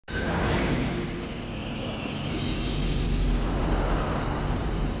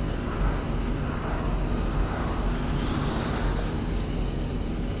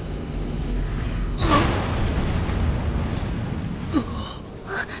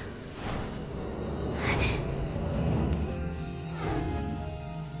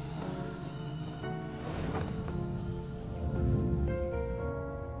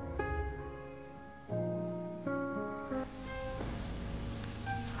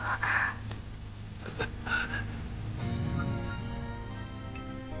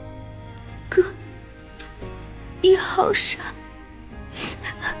好傻。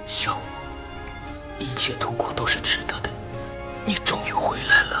小舞，一切痛苦都是值得的，你终于回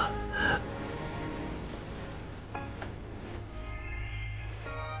来了。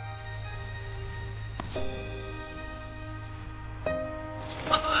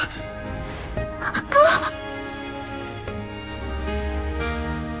哥。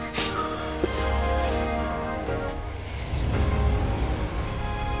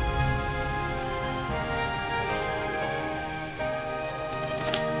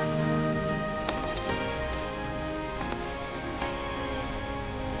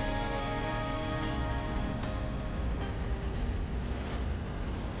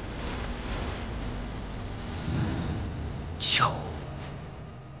小舞，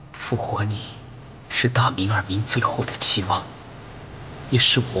复活你，是大明二明最后的期望，也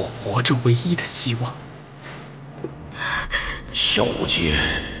是我活着唯一的希望。小舞姐，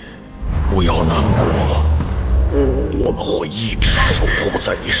不要难过，我们会一直守护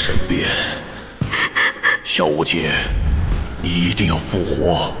在你身边。小舞姐，你一定要复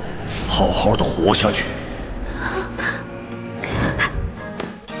活，好好的活下去。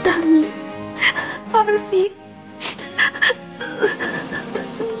大明，二明。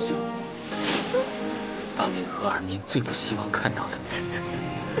大明和二明最不希望看到的，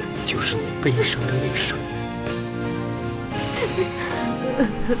就是你悲伤的泪水。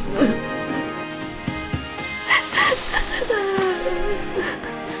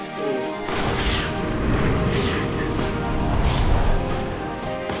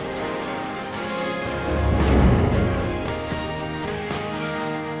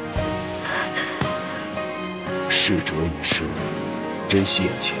逝者已逝，珍惜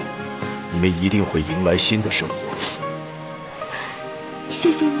眼前，你们一定会迎来新的生活。谢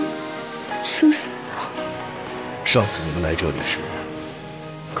谢你，叔叔。上次你们来这里时，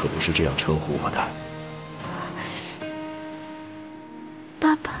可不是这样称呼我的。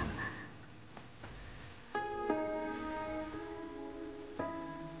爸爸。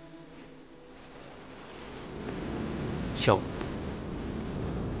小舞，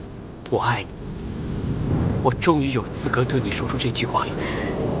我爱你。我终于有资格对你说出这句话了。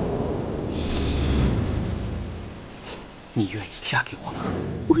你愿意嫁给我吗？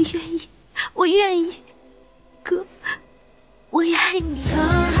我愿意，我愿意。哥，我也爱你。我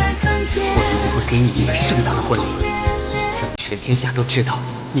一定会给你一个盛大的婚礼，让全天下都知道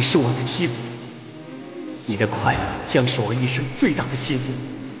你是我的妻子。你的快乐将是我一生最大的幸福。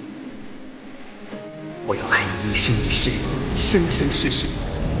我要爱你一生一世，生生世世。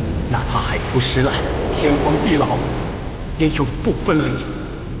哪怕海枯石烂，天荒地老，也永不分离。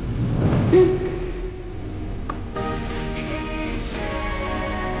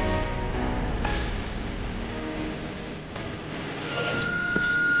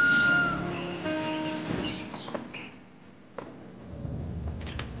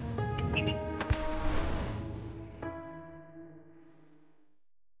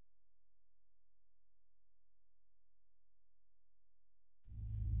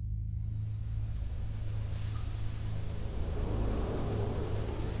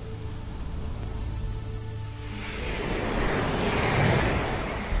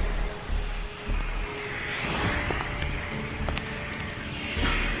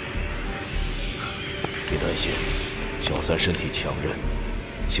别担心，小三身体强韧，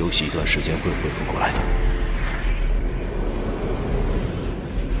休息一段时间会恢复过来的。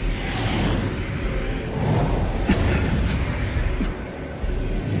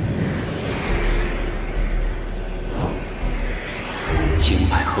经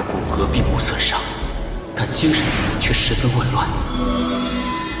脉和骨骼并无损伤，但精神力却十分紊乱。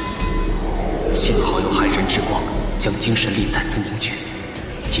幸好有海神之光将精神力再次凝聚，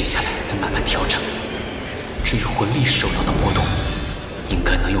接下来再慢慢调整。至于魂力受到的波动，应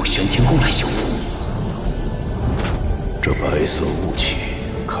该能用玄天功来修复。这白色雾气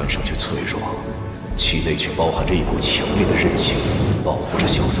看上去脆弱，气内却包含着一股强烈的韧性，保护着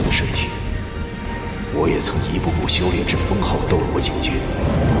小三的身体。我也曾一步步修炼至封号斗罗境界，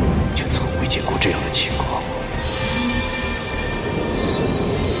却从未见过这样的情况。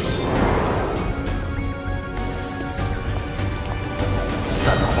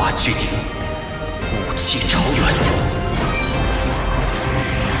三花聚顶，武气超远。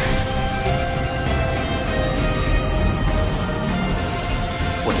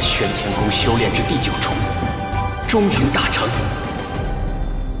我的玄天功修炼至第9重，终于大成。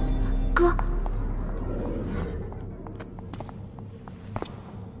哥，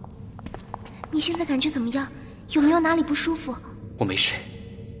你现在感觉怎么样？有没有哪里不舒服？我没事。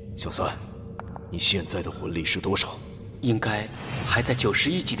小三，你现在的魂力是多少？应该还在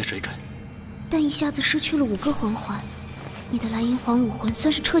91级的水准。但一下子失去了5个魂环，你的蓝银皇武魂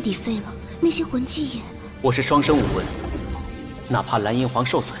算是彻底废了，那些魂技也……我是双生武魂，哪怕蓝银皇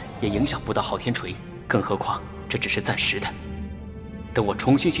受损，也影响不到昊天锤。更何况这只是暂时的，等我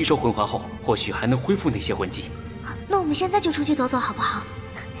重新吸收魂环后，或许还能恢复那些魂技。那我们现在就出去走走好不好？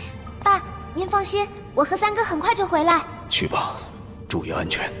爸，您放心，我和三哥很快就回来。去吧，注意安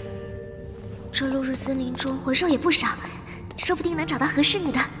全。这落日森林中魂兽也不少，说不定能找到合适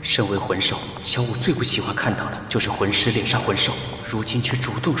你的。身为魂兽，小舞最不喜欢看到的就是魂师猎杀魂兽，如今却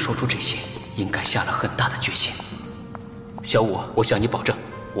主动说出这些，应该下了很大的决心。小舞，我向你保证，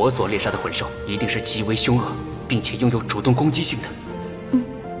我所猎杀的魂兽一定是极为凶恶，并且拥有主动攻击性的。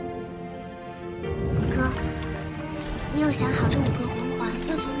哥，你有想好这5个魂环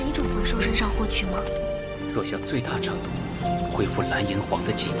要从哪种魂兽身上获取吗？若想最大程度恢复蓝银皇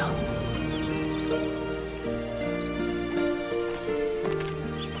的技能，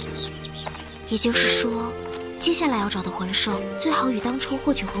也就是说，接下来要找的魂兽最好与当初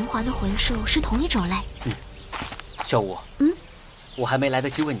获取魂环的魂兽是同一种类。小舞，我还没来得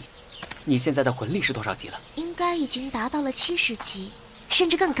及问你，你现在的魂力是多少级了？应该已经达到了70级，甚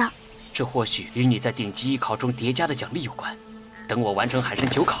至更高。这或许与你在顶级艺考中叠加的奖励有关。等我完成海参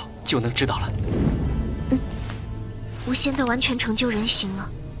9考，就能知道了。我现在完全成就人形了，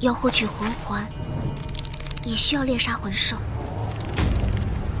要获取魂环，也需要猎杀魂兽。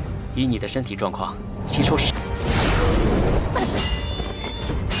以你的身体状况，吸收10。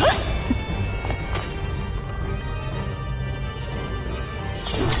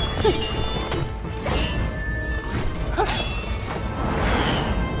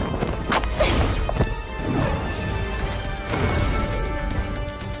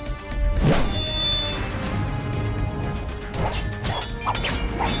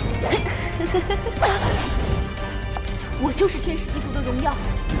我就是天使一族的荣耀，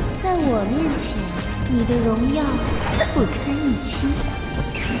在我面前，你的荣耀不堪一击，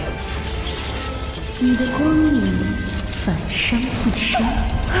你的光明反伤自身。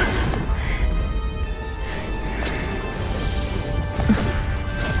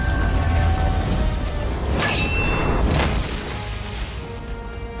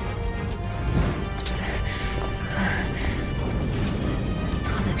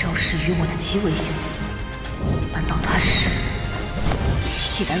他的招式与我的极为相似，难道他是？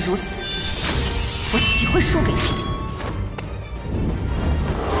既然如此，我岂会输给你？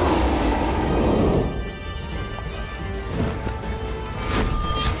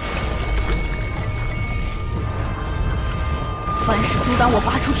凡是阻挡我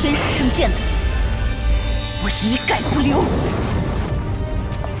拔出天使圣剑的，我一概不留。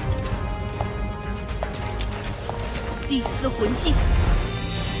第4魂技，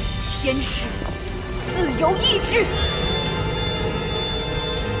天使自由意志。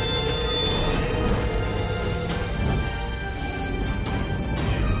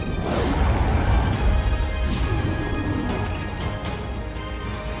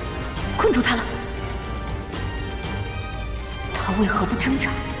困住他了，他为何不挣扎？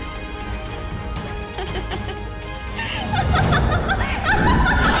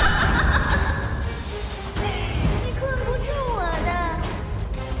你困不住我的。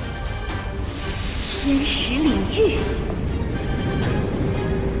天使领域，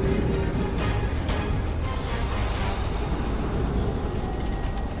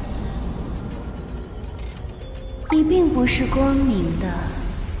你并不是光明的。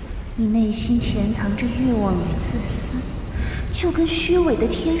你内心潜藏着欲望与自私，就跟虚伪的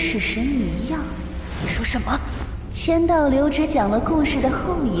天使神女一样。你说什么？千道流只讲了故事的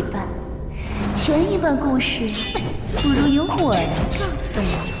后一半，前一半故事不如由我来告诉你。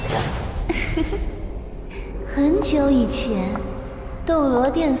很久以前，斗罗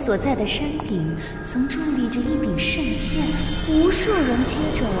殿所在的山顶曾伫立着一柄圣剑，无数人接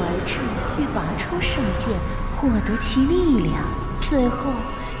踵而至，欲拔出圣剑，获得其力量。最后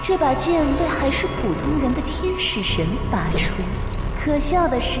这把剑被还是普通人的天使神拔出。可笑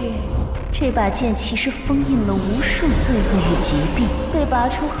的是，这把剑其实封印了无数罪恶与疾病，被拔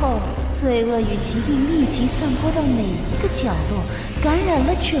出后，罪恶与疾病立即散播到每一个角落，感染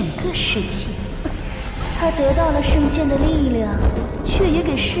了整个世界。他得到了圣剑的力量，却也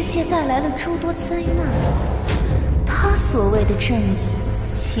给世界带来了诸多灾难。他所谓的正义，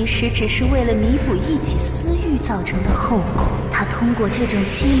其实只是为了弥补一己私欲造成的后果。他通过这种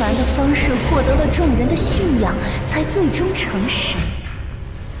欺瞒的方式获得了众人的信仰，才最终成神。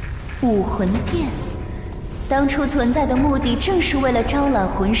武魂殿当初存在的目的，正是为了招揽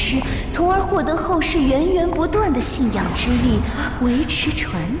魂师，从而获得后世源源不断的信仰之力，维持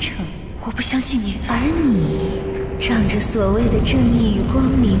传承。我不相信你。而你仗着所谓的正义与光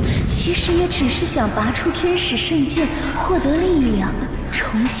明，其实也只是想拔出天使圣剑，获得力量，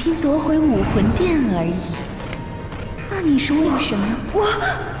重新夺回武魂殿而已。那你是为了什么？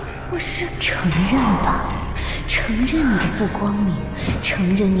我是承认吧，承认你的不光明，承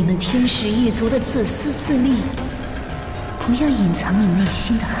认你们天使一族的自私自利。不要隐藏你内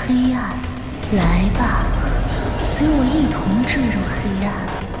心的黑暗，来吧，随我一同坠入黑暗。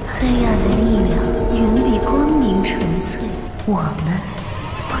黑暗的力量远比光明纯粹，我们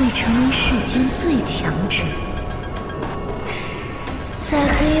会成为世间最强者，在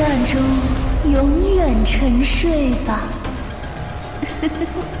黑暗中永远沉睡吧。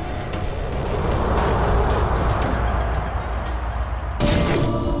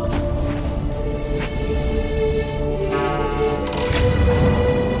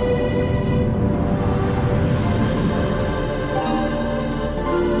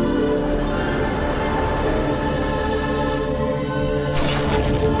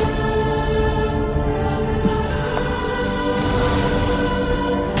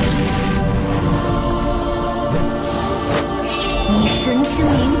神之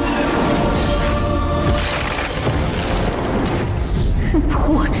名，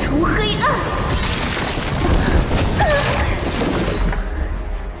破除黑暗。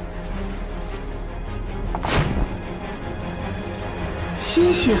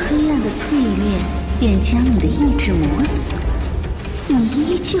些许黑暗的淬炼，便将你的意志磨损。你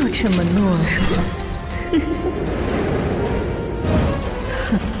依旧这么懦弱。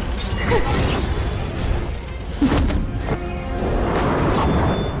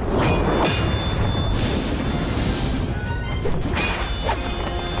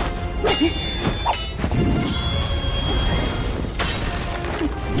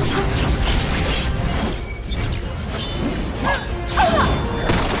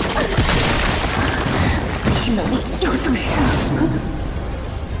飞行能力又丧失了。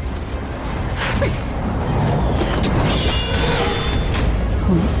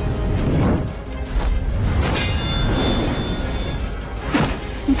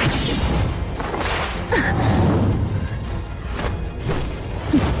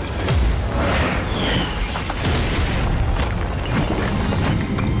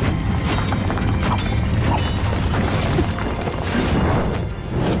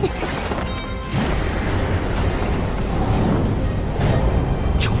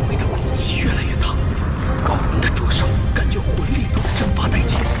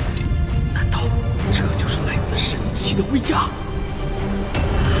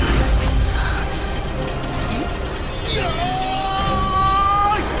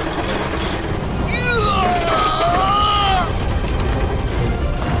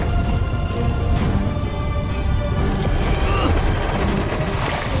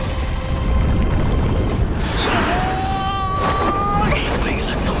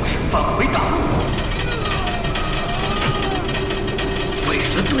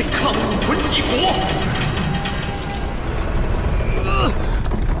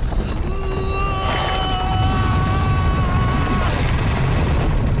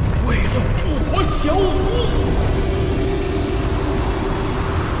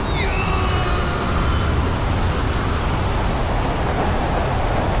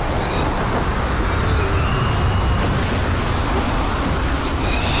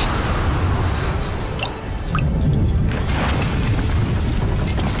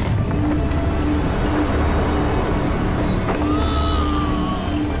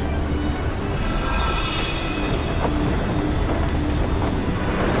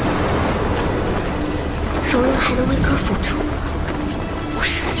若若还能为哥辅助，我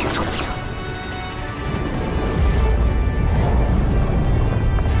什么也做不了。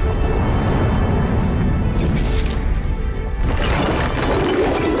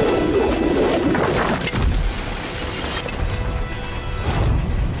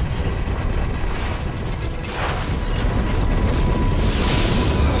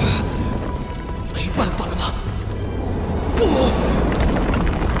没办法了吗？不，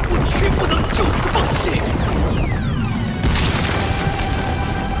我绝不能就此放弃。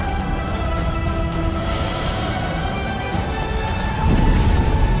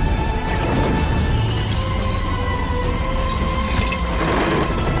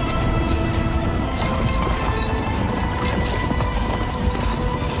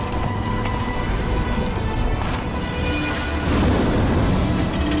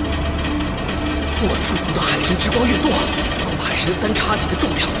我注入的海神之光越多，似乎海神3叉戟的重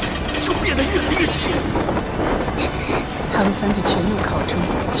量就变得越来越轻。唐三在前6考中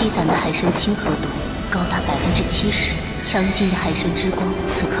积攒的海神亲和度高达70%，强劲的海神之光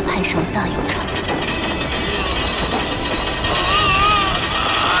此刻派上了大用场。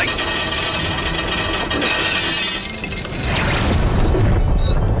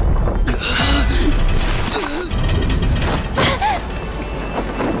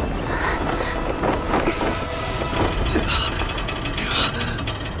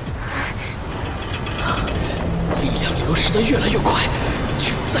得越来越快，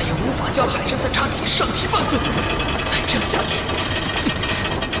却再也无法将海神三叉戟上提半分。再这样下去，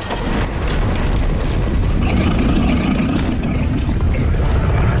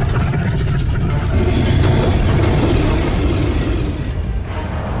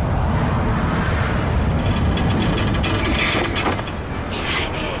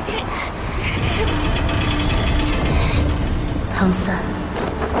唐三，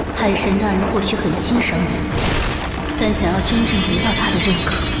海神大人或许很欣赏你，但想要真正得到他的认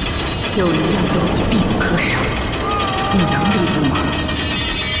可，有一样东西必不可少，你能领悟吗？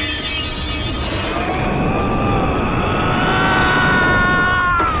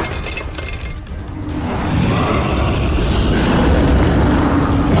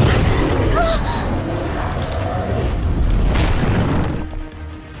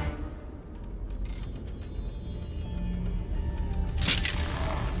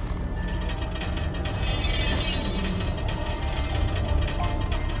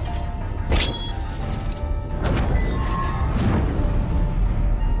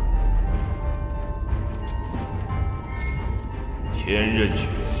天任选，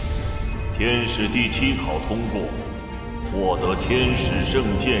天使第7考通过，获得天使圣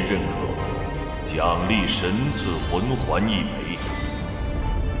剑认可，奖励神赐魂环1枚。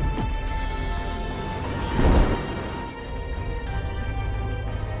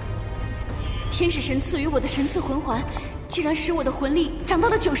天使神赐予我的神赐魂环，竟然使我的魂力涨到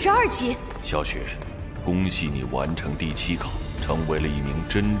了92级。小雪，恭喜你完成第7考，成为了一名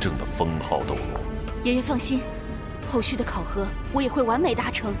真正的封号斗罗。爷爷放心。后续的考核，我也会完美达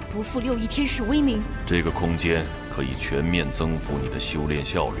成，不负6翼天使威名。这个空间可以全面增幅你的修炼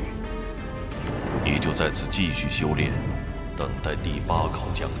效率，你就在此继续修炼，等待第8考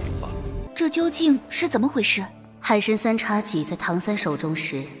降临吧。这究竟是怎么回事？海神三叉戟在唐三手中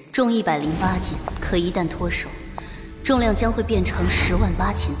时重108斤，可一旦脱手，重量将会变成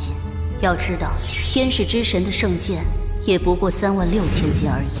108000斤。要知道，天使之神的圣剑也不过36000斤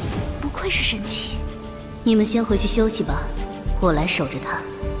而已。不愧是神器。你们先回去休息吧，我来守着他。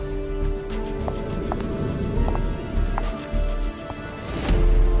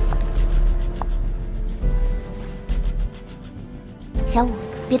小舞，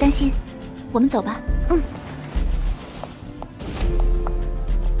别担心，我们走吧。嗯。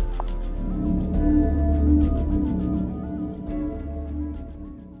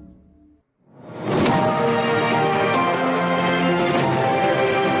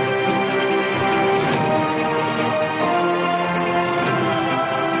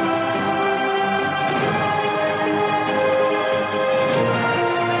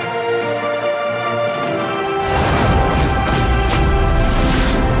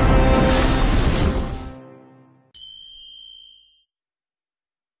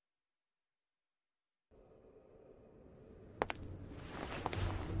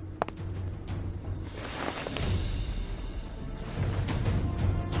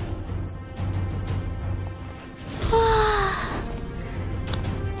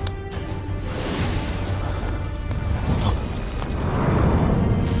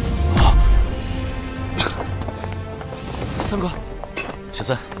三哥，小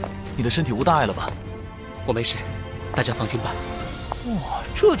三，你的身体无大碍了吧？我没事，大家放心吧。哇，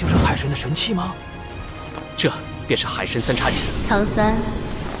这就是海神的神器吗？这便是海神三叉戟。唐三，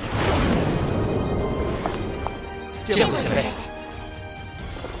见过前辈。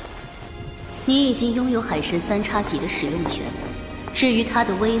你已经拥有海神三叉戟的使用权，至于它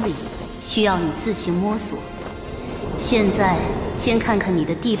的威力，需要你自行摸索。现在先看看你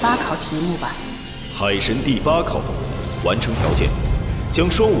的第8考题目吧。海神第8考，完成条件：将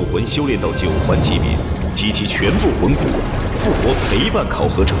双武魂修炼到9环级别，集其全部魂骨，复活陪伴考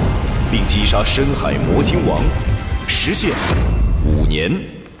核者，并击杀深海魔鲸王，时限5年。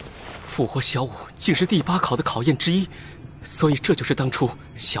复活小舞竟是第8考的考验之一，所以这就是当初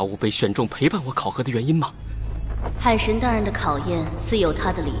小舞被选中陪伴我考核的原因吗？海神大人的考验自有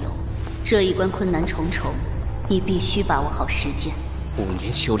他的理由，这一关困难重重，你必须把握好时间。5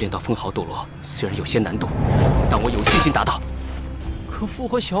年修炼到封号斗罗，虽然有些难度，但我有信心达到。可复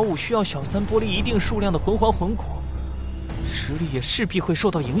活小舞需要小三剥离一定数量的魂环魂骨，实力也势必会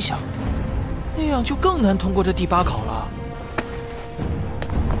受到影响，那样就更难通过这第8考了。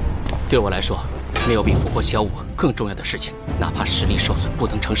对我来说，没有比复活小舞更重要的事情，哪怕实力受损不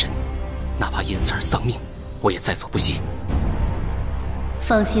能成神，哪怕因此而丧命，我也在所不惜。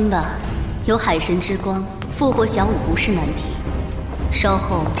放心吧，有海神之光，复活小舞不是难题。稍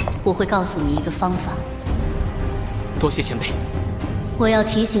后我会告诉你一个方法。多谢前辈。我要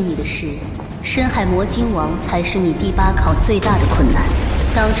提醒你的是，深海魔鲸王才是你第8考最大的困难。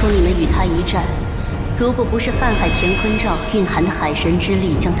当初你们与他一战，如果不是瀚海乾坤罩蕴含的海神之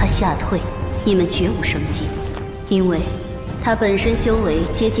力将他吓退，你们绝无生机。因为他本身修为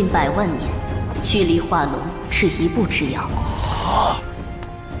接近100万年，距离化龙只一步之遥。啊！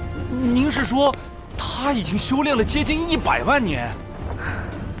您是说他已经修炼了接近100万年？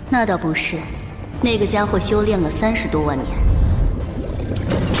那倒不是，那个家伙修炼了30多万年，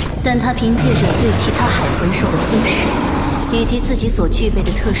但他凭借着对其他海魂兽的吞噬，以及自己所具备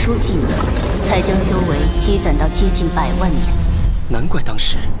的特殊技能，才将修为积攒到接近100万年。难怪当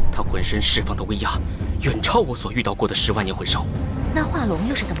时他浑身释放的威压，远超我所遇到过的10万年魂兽。那化龙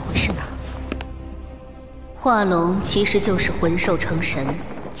又是怎么回事呢？化龙其实就是魂兽成神，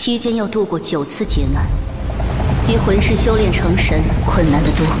期间要度过9次劫难，比魂师修炼成神困难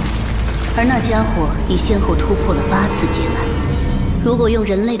得多。而那家伙已先后突破了8次劫难。如果用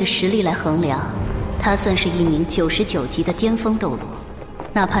人类的实力来衡量，他算是一名99级的巅峰斗罗，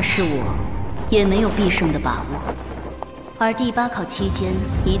哪怕是我，也没有必胜的把握。而第8考期间，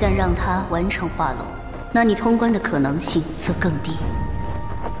一旦让他完成化龙，那你通关的可能性则更低。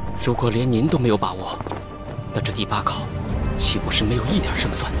如果连您都没有把握，那这第8考岂不是没有一点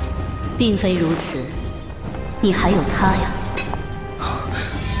胜算？并非如此，你还有他呀。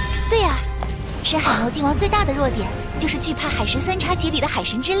对呀，深海魔镜王最大的弱点就是惧怕海神3叉戟里的海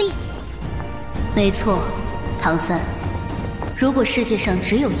神之力。没错，唐三，如果世界上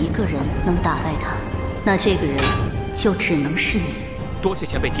只有一个人能打败他，那这个人就只能是你。多谢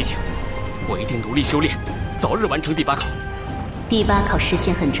前辈提醒，我一定努力修炼，早日完成第8考。第8考时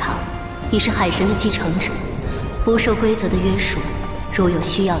限很长，你是海神的继承者，不受规则的约束，如有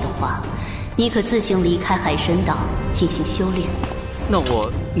需要的话，你可自行离开海神岛进行修炼。那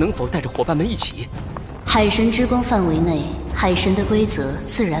我能否带着伙伴们一起？海神之光范围内，海神的规则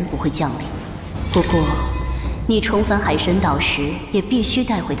自然不会降临。不过，你重返海神岛时也必须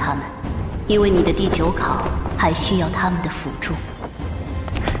带回他们，因为你的第9考还需要他们的辅助。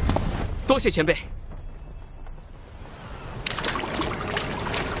多谢前辈。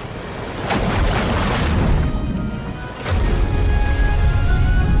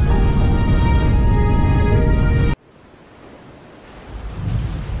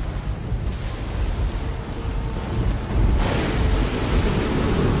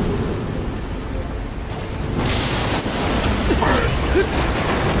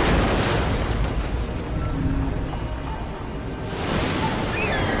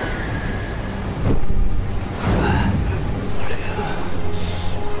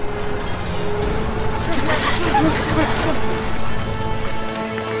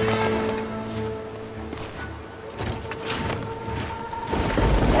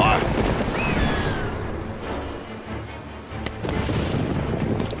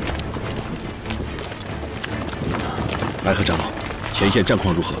白鹤长老，前线战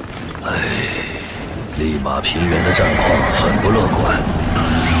况如何？利马平原的战况很不乐观，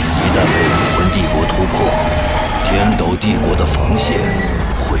一旦被武魂帝国突破，天斗帝国的防线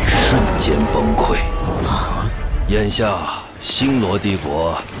会瞬间崩溃。眼下，星罗帝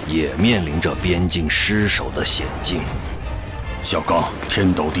国也面临着边境失守的险境。小刚，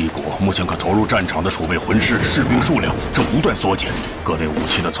天斗帝国目前可投入战场的储备魂师、士兵数量正不断缩减，各类武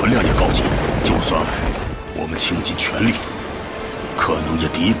器的存量也告急。就算我们倾尽全力，可能也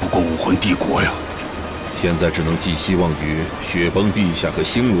敌不过武魂帝国呀。现在只能寄希望于雪崩陛下和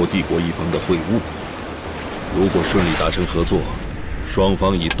星罗帝国一方的会晤。如果顺利达成合作，双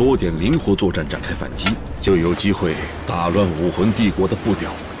方以多点灵活作战展开反击，就有机会打乱武魂帝国的步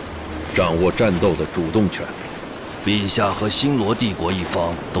调，掌握战斗的主动权。陛下和星罗帝国一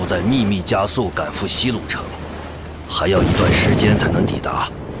方都在秘密加速赶赴西鲁城，还要一段时间才能抵达。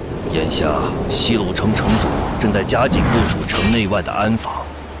眼下，西鲁城城主正在加紧部署城内外的安防。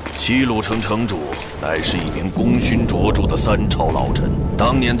西鲁城城主乃是一名功勋卓著的3朝老臣，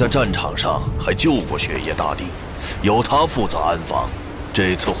当年在战场上还救过雪夜大帝，有他负责安防，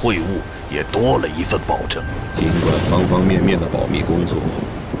这次会晤也多了一份保证。尽管方方面面的保密工作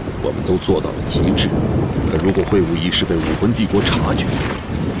我们都做到了极致，可如果会晤一事被武魂帝国察觉，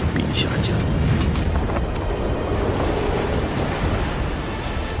陛下将……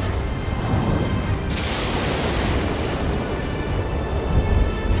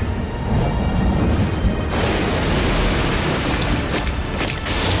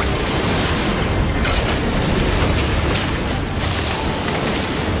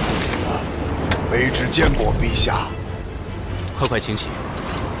卑职见过陛下。快请起！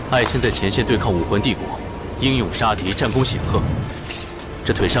爱卿在前线对抗武魂帝国，英勇杀敌，战功显赫。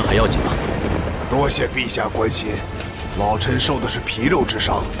这腿伤还要紧吗？多谢陛下关心，老臣受的是皮肉之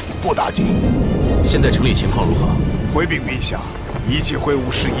伤，不打紧。现在城里情况如何？回禀陛下，一切会务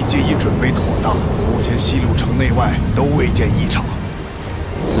事宜皆已准备妥当，目前西鲁城内外都未见异常。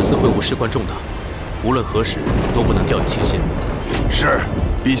此次会务事关重大，无论何时都不能掉以轻心。是，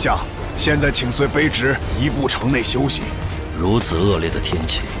陛下。现在请随卑职移步城内休息。如此恶劣的天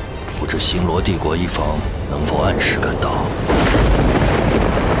气，不知星罗帝国一方能否按时赶到？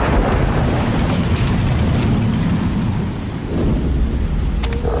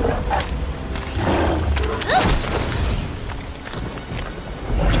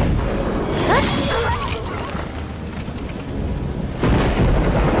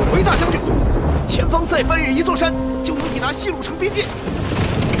回大将军，前方再翻越一座山，就能抵达西鲁城边界。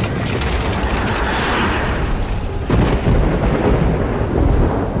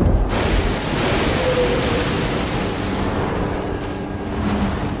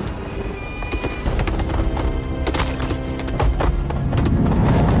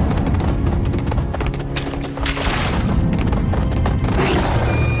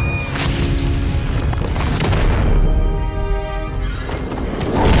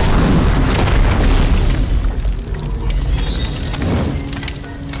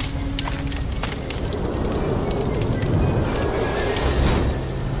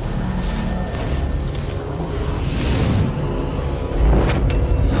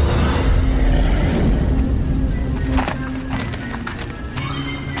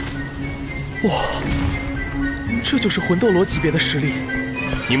哇，这就是魂斗罗级别的实力。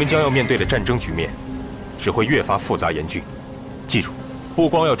你们将要面对的战争局面，只会越发复杂严峻。记住，不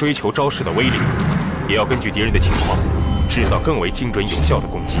光要追求招式的威力，也要根据敌人的情况，制造更为精准有效的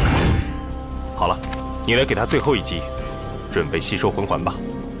攻击。好了，你来给他最后一击，准备吸收魂环吧。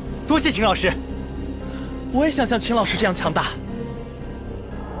多谢秦老师，我也想像秦老师这样强大。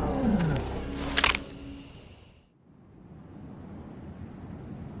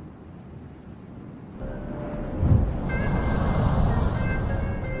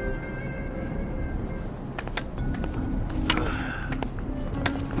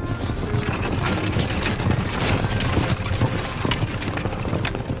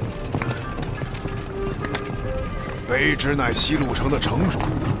卑职乃西鲁城的城主，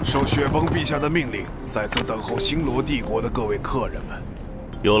受雪崩陛下的命令，在此等候星罗帝国的各位客人们。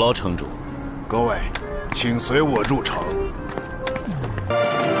有劳城主。各位，请随我入城。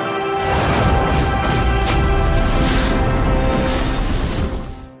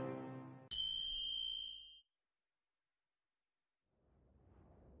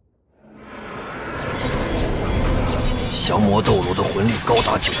降魔斗罗的魂力高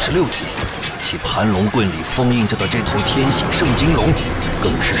达96级。其盘龙棍里封印着的这头天血圣金龙，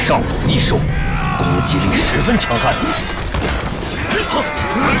更是上古异兽，攻击力十分强悍。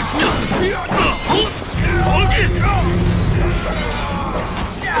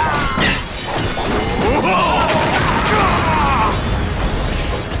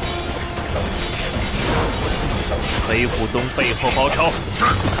黑虎宗背后包抄。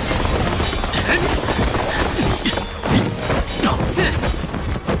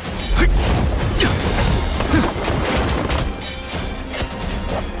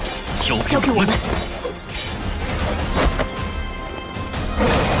交给我们。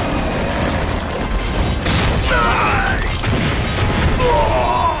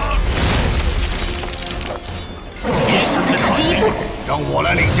别想再踏前一步，让我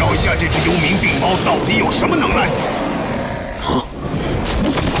来领教一下这只幽冥病猫到底有什么能耐。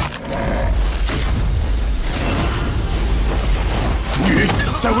朱云，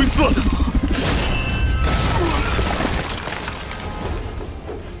戴维斯。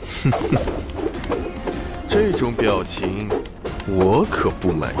哼哼，这种表情我可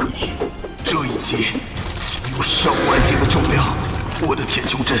不满意。这一击足有上万斤的重量，我的天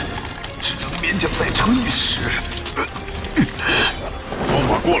穹阵只能勉强再撑一时。方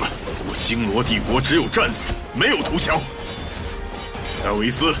法过了，我星罗帝国只有战死，没有投降。戴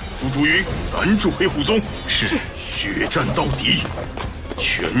维斯、朱云拦住黑虎宗，是血战到底，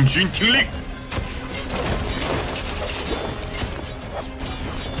全军听令。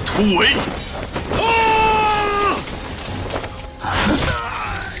突围！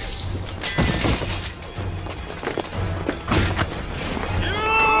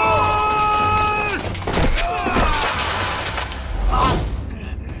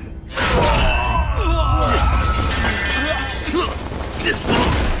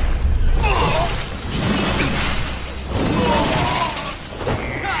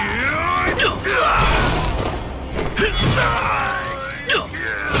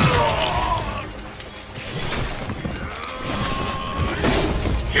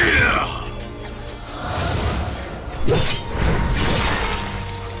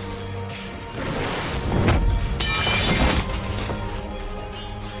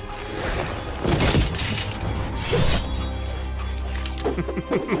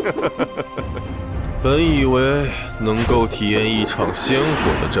本以为能够体验一场鲜活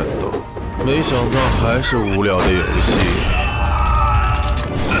的战斗，没想到还是无聊的游戏。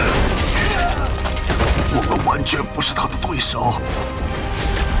我们完全不是他的对手。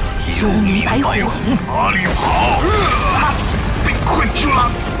幽冥白虎，哪里跑？被困住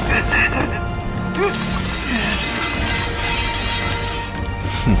了。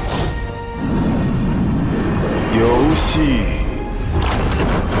哼，游戏。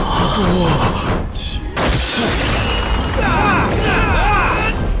 结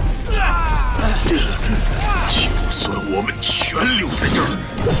束！就算我们全留在这儿，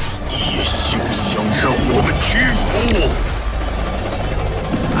你也休想让我们屈服！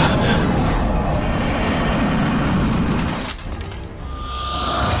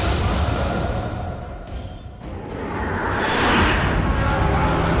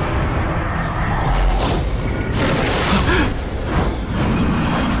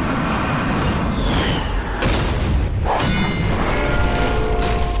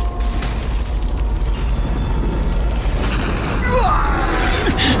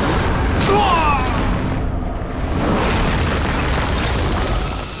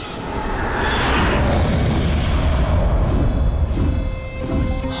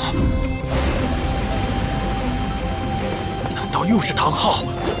又是唐昊，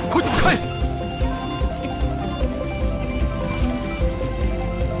快躲开！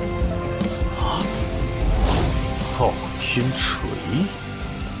昊天锤，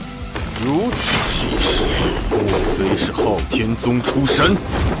如此气势，莫非是昊天宗出身？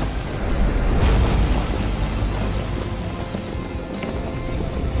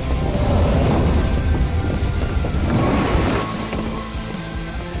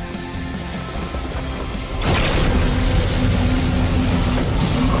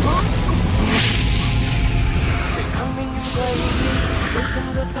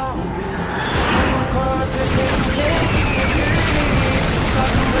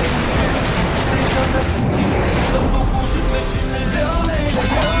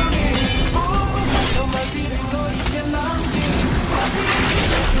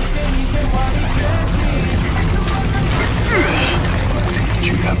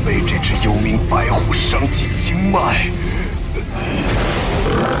居然被这只幽冥白虎伤及经脉！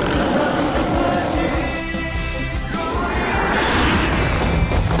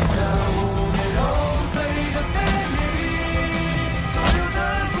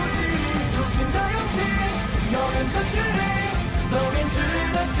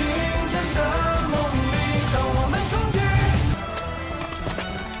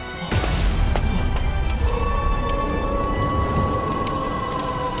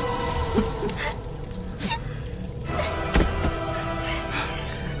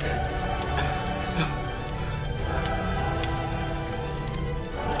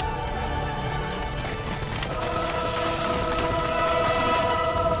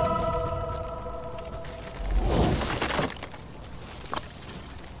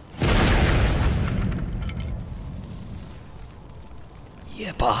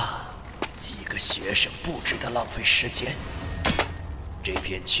也罢，几个学生不值得浪费时间。这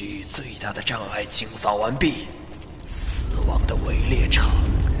片区域最大的障碍清扫完毕，死亡的围猎场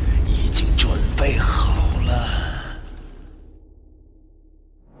已经准备好了。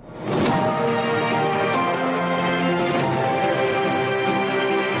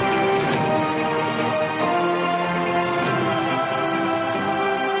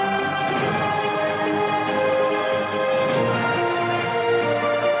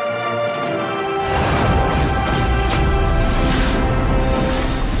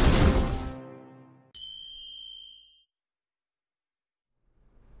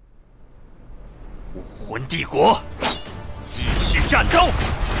 魂帝国，继续战斗！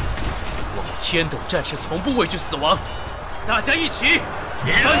我们天斗战士从不畏惧死亡，大家一起反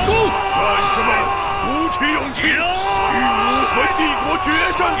攻！战士们，鼓起勇气，与武魂帝国决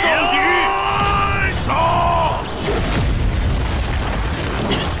战到底！杀！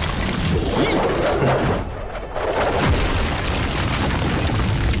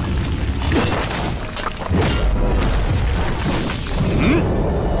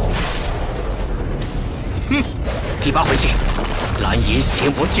第八魂技，蓝银邪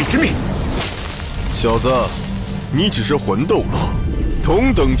魔镜之命。小子，你只是魂斗罗，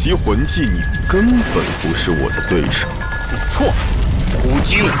同等级魂技你根本不是我的对手。错，无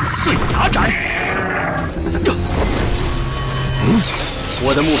精碎牙斩。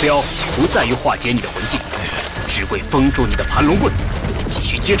我的目标不在于化解你的魂技，只为封住你的盘龙棍。继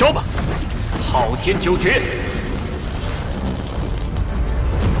续接招吧，昊天九诀。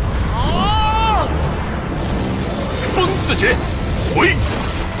 风字诀，回！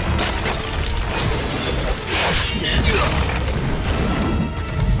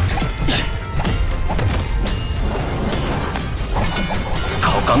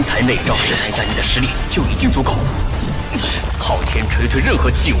靠刚才那招试探下你的实力就已经足够。昊天锤对任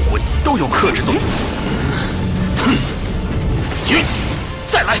何器武魂都有克制作用。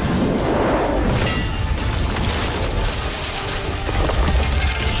再来！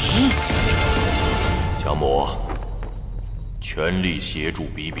小母，全力协助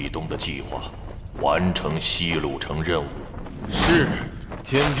比比东的计划，完成西鲁城任务。是，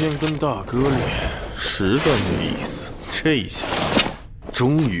天天跟大哥练，实在没意思。这下，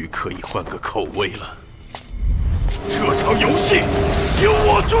终于可以换个口味了。这场游戏由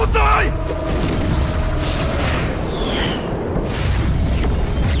我主宰。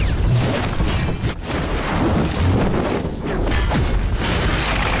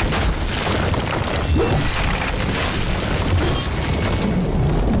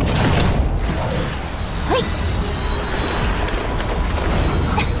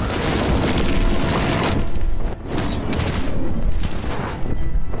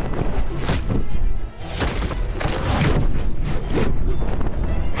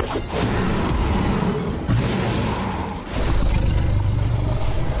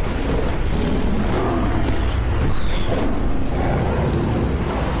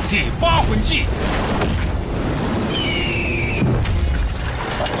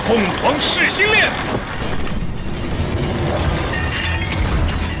凤凰噬心链。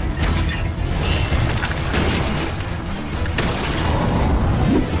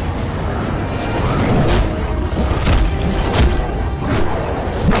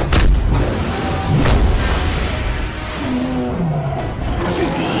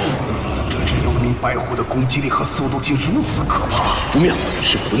这只幽冥白狐的攻击力和速度竟如此可怕，不妙，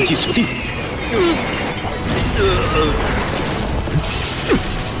是魂技锁定。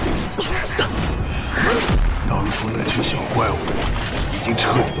当初那群小怪物已经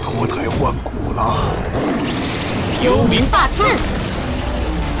彻底脱胎换骨了。幽冥霸刺！意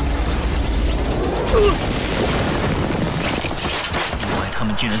外他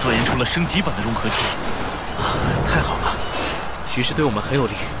们竟然钻研出了升级版的融合技，太好了，局势对我们很有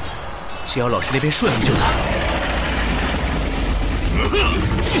利，只要老师那边顺利就能。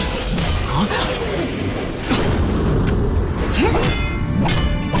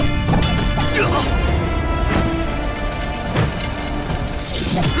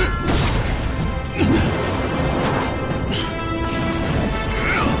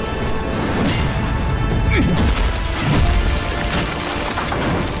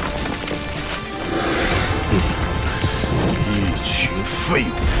一群废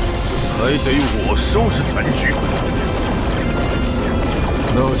物，还得我收拾残局，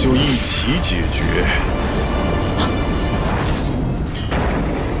那就一起解决。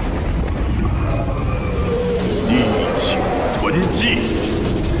地球魂技，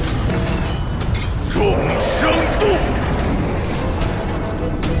众生度。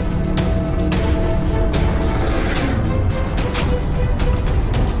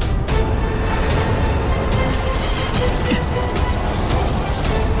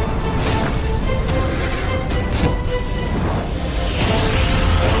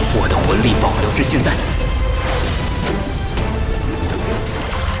我的魂力保留至现在，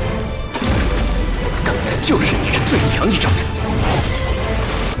等的就是你这最强一招。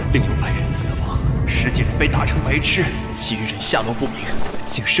另有8人死亡，10几人被打成白痴，其余人下落不明，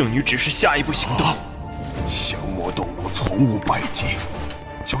请圣女指示下一步行动。降魔斗罗从无败绩，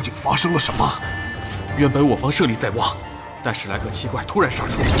究竟发生了什么？原本我方胜利在望，但史莱克奇怪突然杀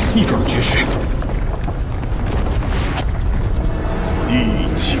出，逆转了局势。地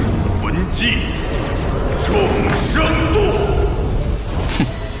球魂技，众生度。哼，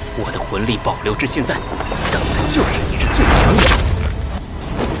我的魂力保留至现在，等的就是你这最强一招。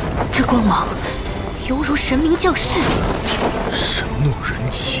这光芒犹如神明降世，神怒人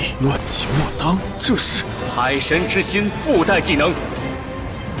气，乱七莫当，这是海神之心附带技能，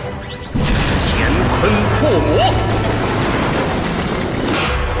乾坤破魔，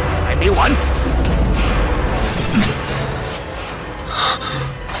还没完。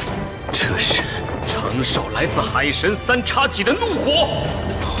这是承受来自海神3叉戟的怒火。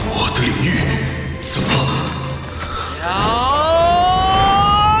我的领域怎么？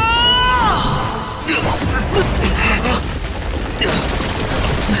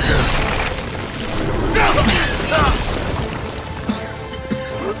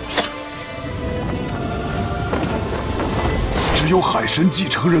只有海神继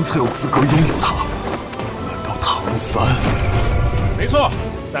承人才有资格拥有它。难道唐三？没错，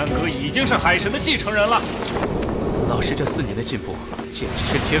三哥已经是海神的继承人了。老师这4年的进步，简直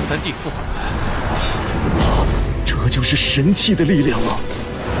是天翻地覆。这就是神器的力量啊！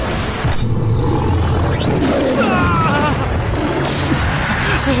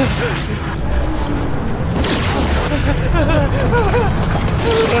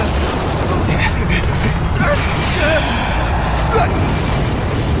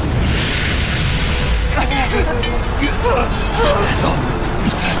走。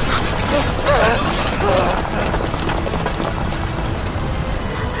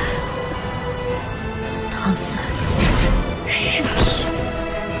唐三，是你。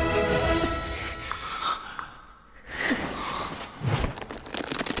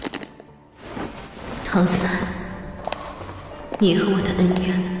唐三，你和我的恩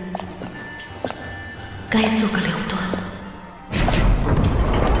怨该做个了断。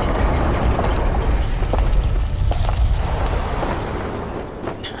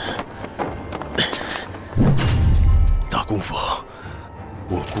大公府，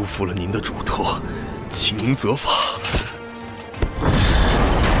我辜负了您的嘱托，请您责罚。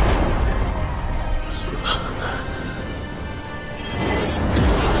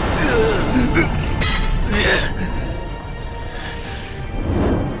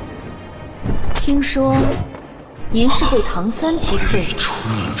听说您是被唐三击退，出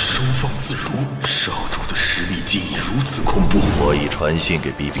命收放自如，少主的实力竟已如此恐怖。我已传信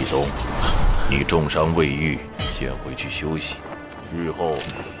给比比东，你重伤未愈，先回去休息，日后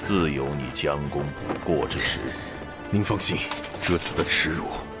自有你将功补过之时。您放心，这次的耻辱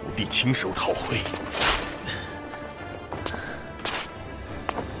我必亲手讨回。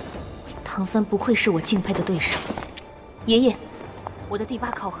唐三不愧是我敬佩的对手。爷爷，我的第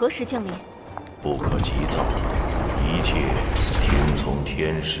8考何时降临？不可急躁，一切听从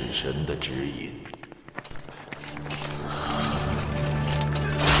天使神的指引。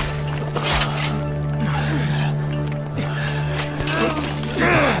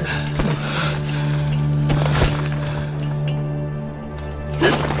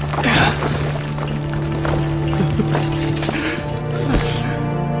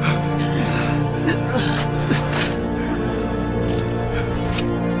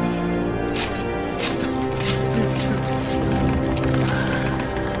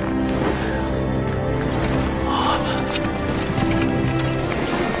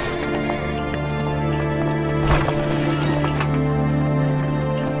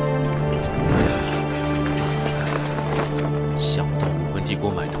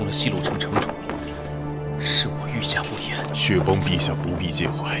西路城城主，是我御下不严。雪崩陛下不必介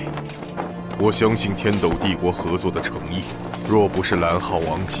怀，我相信天斗帝国合作的诚意。若不是蓝浩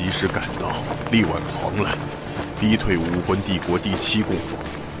王及时赶到，力挽狂澜，逼退武魂帝国第7供奉，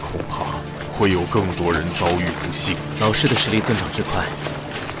恐怕会有更多人遭遇不幸。老师的实力增长之快，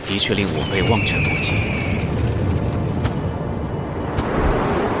的确令我辈望尘莫及。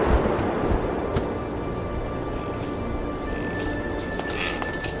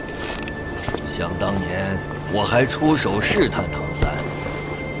想当年，我还出手试探唐三，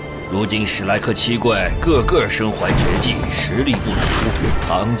如今10来颗七怪，个个身怀绝技，实力不足，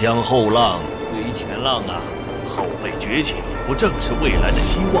长江后浪推前浪啊！后辈崛起，不正是未来的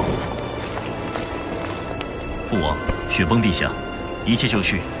希望吗？父王，雪崩陛下，一切就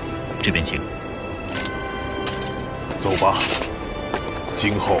绪，这边请。走吧，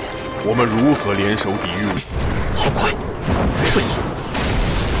今后我们如何联手抵御？好快，顺你。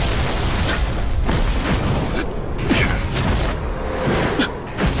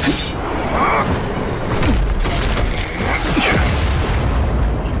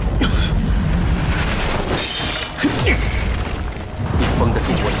你封得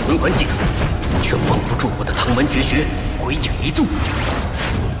住我的魂环技能，却封不住我的唐门绝学鬼影一纵。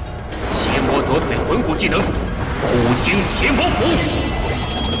邪魔左腿魂骨技能，虎形邪魔符。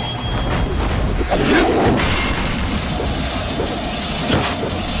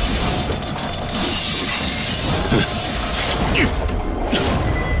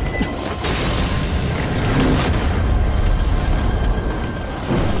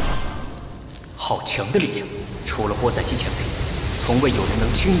好强的力量！除了波塞西前辈，从未有人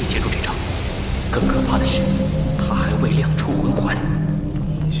能轻易接住这招。更可怕的是，他还未亮出魂环，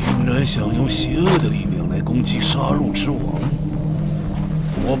竟然想用邪恶的力量来攻击杀戮之王，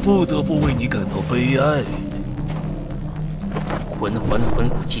我不得不为你感到悲哀。魂环、魂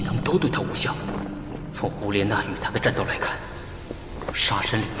骨技能都对他无效。从乌莲娜与他的战斗来看，杀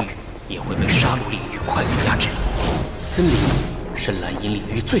神领域也会被杀戮领域快速压制。森林是蓝银领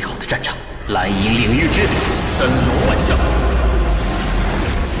域最好的战场。蓝银领域之森罗万象，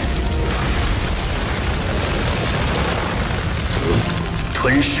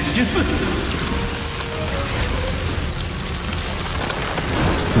吞噬金丝。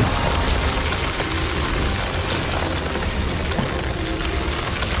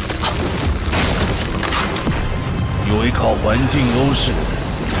以为靠环境优势，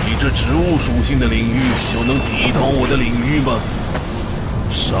你这植物属性的领域就能抵挡我的领域吗？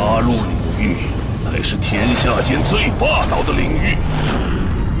杀戮领域乃是天下间最霸道的领域，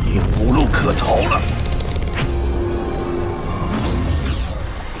你无路可逃了。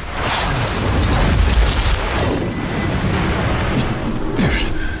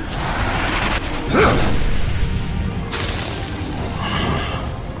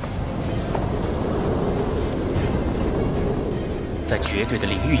在绝对的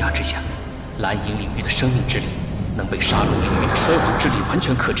领域压制下，蓝银领域的生命之力能被杀戮领域的衰亡之力完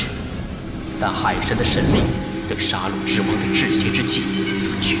全克制，但海神的神力对杀戮之王的制邪之气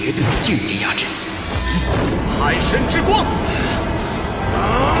绝对的境界压制。海神之光！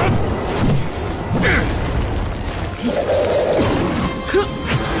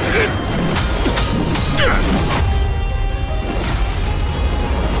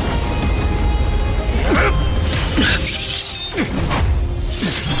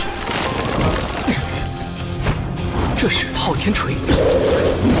这是昊天锤。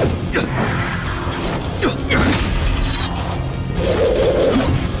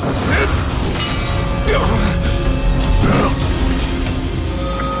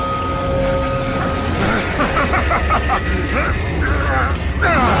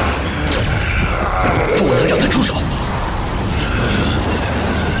不能让他出手。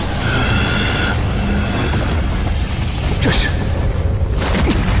这是。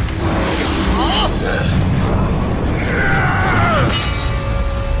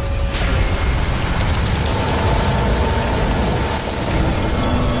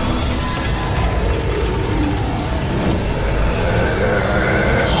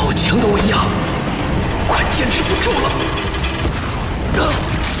好强的威压，快坚持不住了！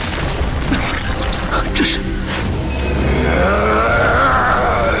这是。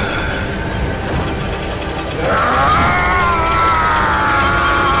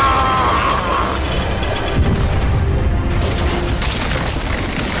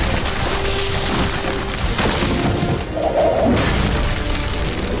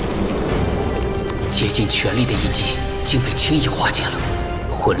竭尽全力的一击竟被轻易化解了，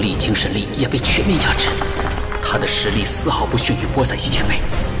魂力、精神力也被全面压制。他的实力丝毫不逊于波塞西前辈，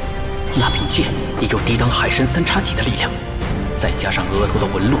那柄剑也有抵挡海神3叉戟的力量，再加上额头的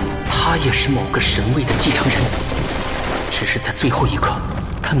纹路，他也是某个神位的继承人。只是在最后一刻，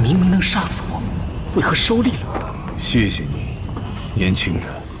他明明能杀死我，为何收力了？谢谢你，年轻人。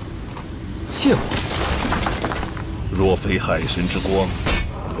谢我？若非海神之光，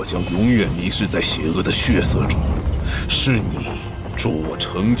我将永远迷失在邪恶的血色中。是你助我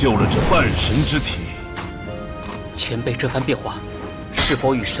成就了这半神之体。前辈这番变化，是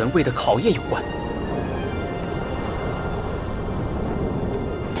否与神位的考验有关？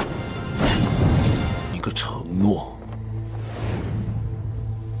一个承诺。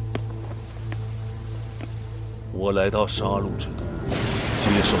我来到杀戮之都，接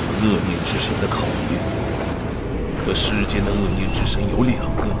受了恶念之神的考验。可世间的恶念之神有2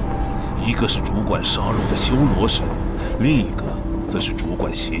个，一个是主管杀戮的修罗神，另一个则是主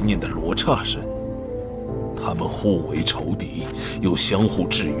管邪念的罗刹神。他们互为仇敌，又相互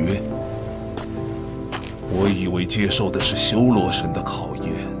制约。我以为接受的是修罗神的考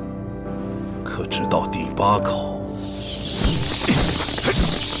验，可直到第8考。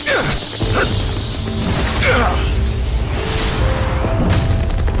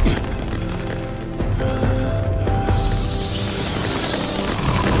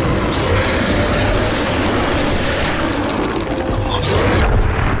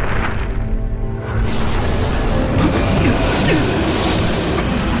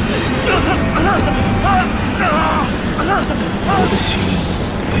我的心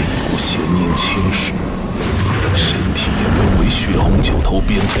被一股邪念侵蚀，身体也沦为血红九头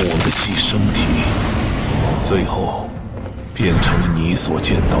蝙蝠王的寄生体，最后变成了你所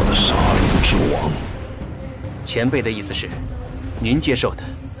见到的杀戮之王。前辈的意思是，您接受的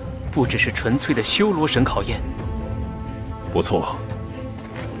不只是纯粹的修罗神考验。不错，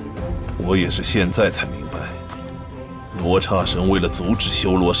我也是现在才明白，罗刹神为了阻止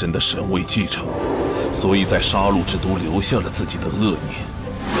修罗神的神位继承，所以在杀戮之都留下了自己的恶念，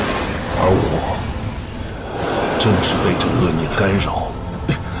而我正是被这恶念干扰，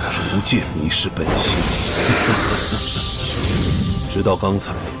逐渐迷失本心。直到刚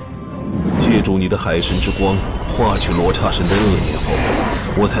才，借助你的海神之光化去罗刹神的恶念后，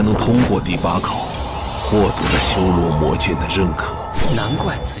我才能通过第8考，获得了修罗魔剑的认可。难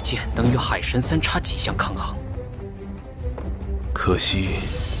怪此剑能与海神3叉戟相抗衡。可惜，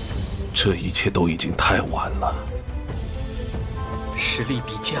这一切都已经太晚了。实力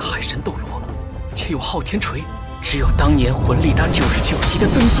比肩海神斗罗，且有昊天锤，只有当年魂力达99级的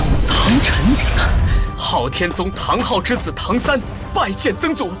曾祖唐晨，昊天宗唐昊之子唐三拜见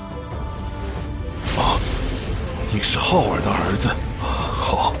曾祖。你是昊儿的儿子，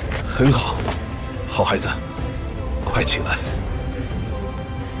好，很好，好孩子，快起来。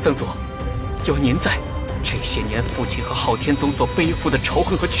曾祖，有您在，这些年父亲和昊天宗所背负的仇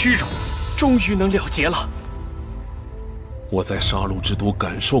恨和屈辱，终于能了结了。我在杀戮之都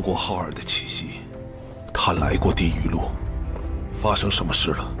感受过昊儿的气息，他来过地狱路。发生什么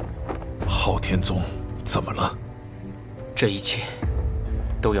事了？昊天宗怎么了？这一切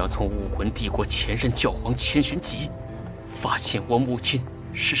都要从武魂帝国前任教皇千寻疾发现我母亲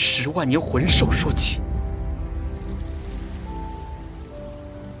是10万年魂兽说起。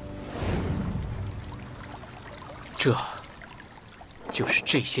这就是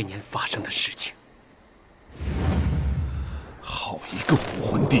这些年发生的事情。好一个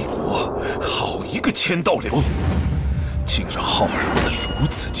武魂帝国，好一个千道流，竟让昊儿落得如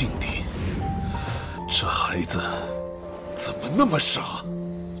此境地。这孩子怎么那么傻？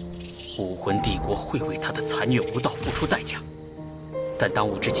武魂帝国会为他的残虐无道付出代价，但当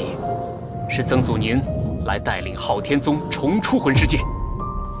务之急是曾祖您来带领昊天宗重出魂师界。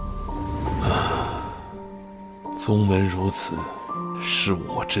宗门如此，是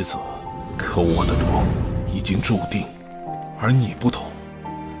我之责，可我的路已经注定。而你不同，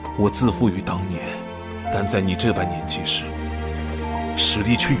我自负于当年，但在你这般年纪时，实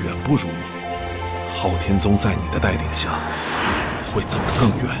力却远不如你。昊天宗在你的带领下，会走得更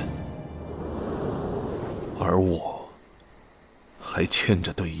远。而我，还欠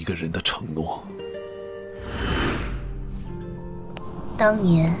着对一个人的承诺。当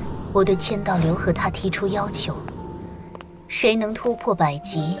年我对千道流和他提出要求，谁能突破100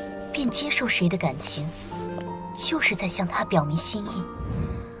级，便接受谁的感情，就是在向他表明心意。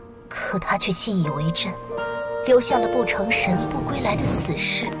可他却信以为真，留下了不成神不归来的死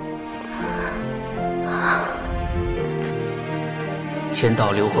士。千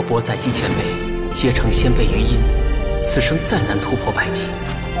道流和波塞西前辈皆成先辈余荫，此生再难突破100级。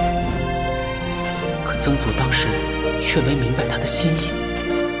可曾祖当时却没明白他的心意，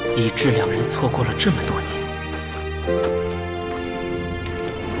以致两人错过了这么多年。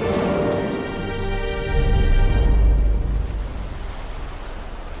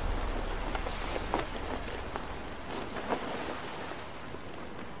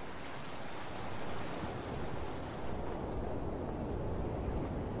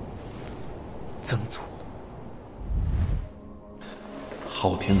曾祖，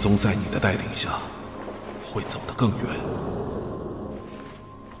昊天宗在你的带领下，会走得更远。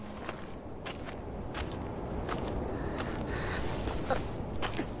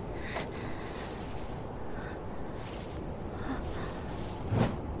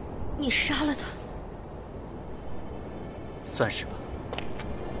你杀了他？算是吧。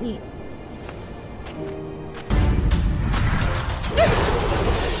你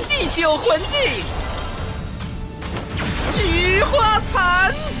第9魂技，菊花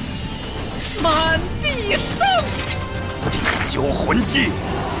残，满地伤。第9魂技，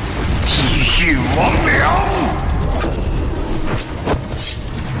地狱王梁。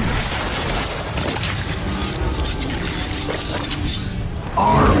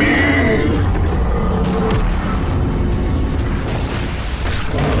二明。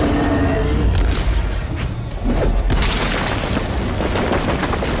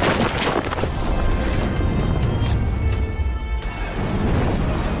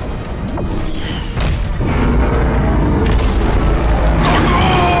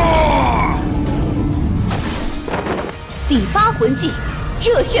第8魂技，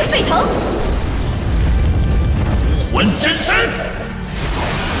热血沸腾。武魂真身。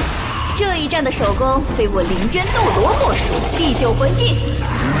这一战的首功非我凌渊斗罗莫属。第9魂技，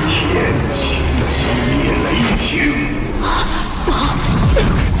天晴击灭雷霆。不好！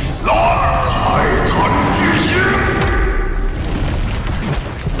来，泰坦巨星。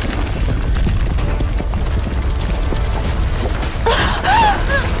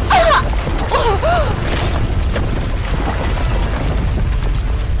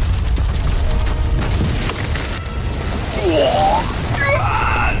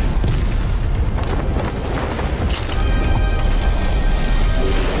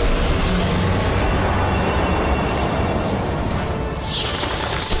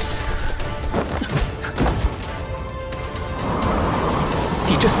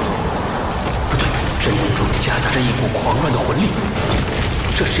地震？不对，震动中夹杂着一股狂乱的魂力，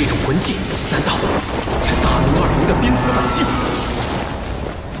这是一种魂技？难道是大明二明的濒死反击？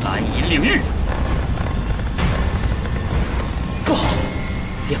难以领域。不好，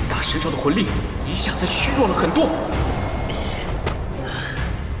两大神兽的魂力一下子虚弱了很多。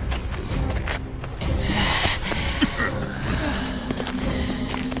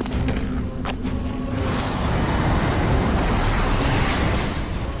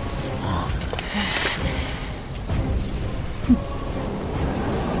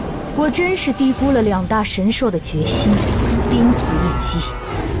我真是低估了两大神兽的决心，濒死一击，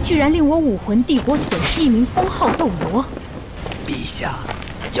居然令我武魂帝国损失一名封号斗罗。陛下，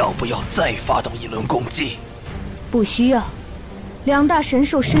要不要再发动一轮攻击？不需要，两大神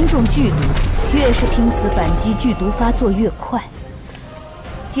兽身中剧毒，越是拼死反击，剧毒发作越快。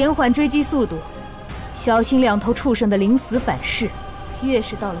减缓追击速度，小心两头畜生的临死反噬。越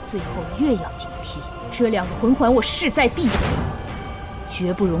是到了最后，越要警惕。这两个魂环我势在必得，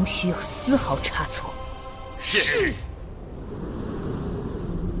绝不容许有丝毫差错。是。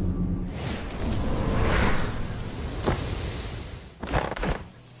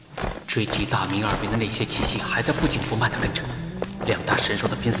追击大明二明的那些气息还在不紧不慢地跟着，两大神兽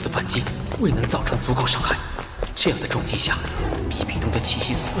的濒死反击未能造成足够伤害。这样的重击下，比比东的气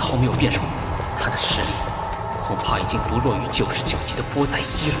息丝毫没有变弱，他的实力恐怕已经不弱于99级的波塞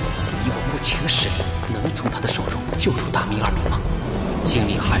西了。以我目前的实力，能从他的手中救出大明二明吗？经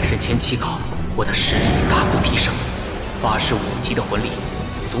历海神前期考，我的实力大幅提升，85级的魂力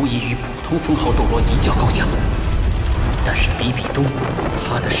足以与普通封号斗罗一较高下。但是比比东，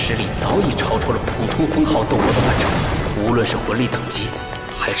他的实力早已超出了普通封号斗罗的范畴，无论是魂力等级，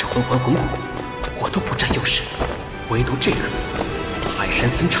还是魂环魂骨，我都不占优势。唯独这个海神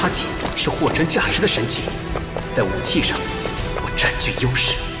三叉戟是货真价实的神器，在武器上我占据优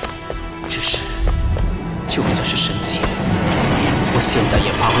势。只是，就算是神器，我现在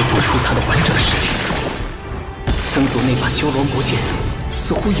也发挥不出它的完整实力。曾祖那把修罗魔剑，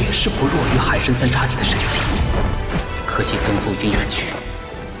似乎也是不弱于海神三叉戟的神器。可惜曾祖已经远去，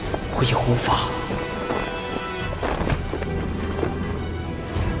我也无法。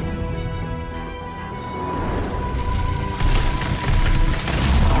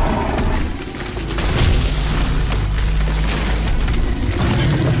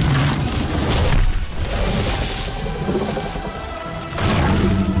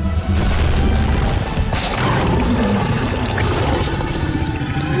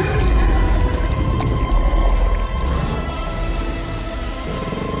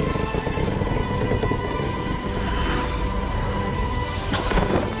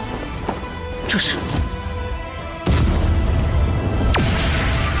这是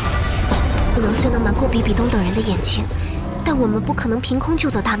不能虽能瞒过比比东等人的眼睛，但我们不可能凭空救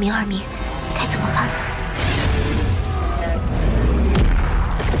走大明二明，该怎么办？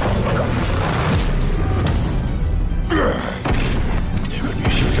那个女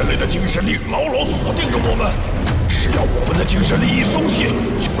性人类的精神力牢牢锁定着我们，只要我们的精神力一松懈，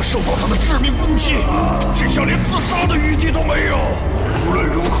就会受到她的致命攻击，这下连自杀的余地都没有。无论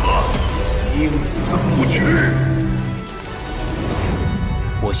如何，宁死不屈！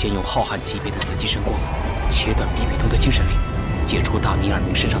我先用浩瀚级别的紫极神光切断比比东的精神力，解除大明二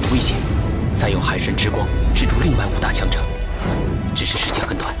明身上的危险，再用海神之光制住另外5大强者。只是时间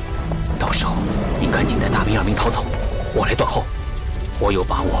很短，到时候你赶紧带大明二明逃走，我来断后。我有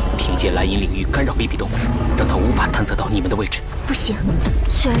把握凭借蓝银领域干扰比比东，让他无法探测到你们的位置。不行，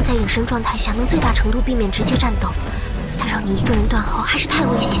虽然在隐身状态下能最大程度避免直接战斗，但让你一个人断后还是太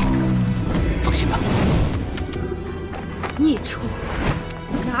危险。放心吧，孽畜，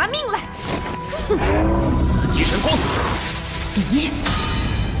拿命来！哼！紫极神光，敌人，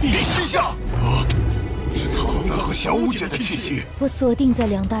陛下，是唐三和小舞姐的气息。我锁定在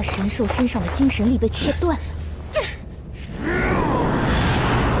两大神兽身上的精神力被切断了。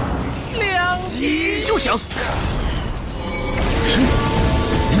两极休想！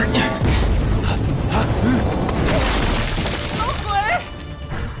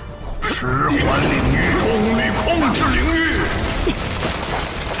迟缓领域，重力控制领域。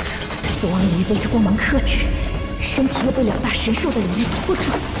死亡领域被这光芒克制，身体又被两大神兽的领域拖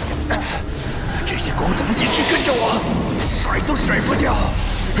住。这些光怎么一直跟着我，甩都甩不掉？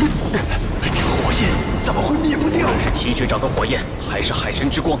这火焰怎么会灭不掉？是齐学长的火焰，还是海神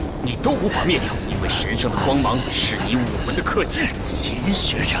之光，你都无法灭掉，因为神圣的光芒是你武魂的克星。秦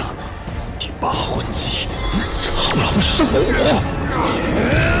学长，第8魂技，苍狼圣火。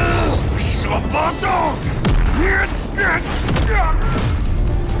胡说八道！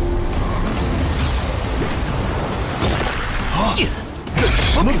啊！这是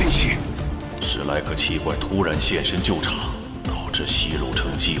什么兵器？史莱克奇怪突然现身救场，导致西路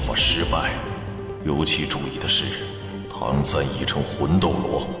城计划失败。尤其注意的是，唐三已成魂斗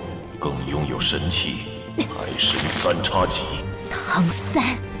罗，更拥有神器海神三叉戟。唐三。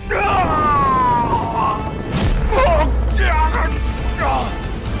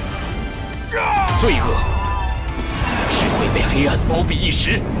罪恶只会被黑暗包庇一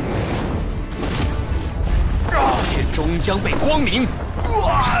时，却终将被光明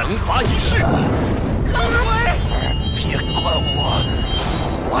惩罚一世。老鬼，别管我，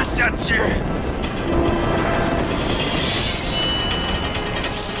活下去！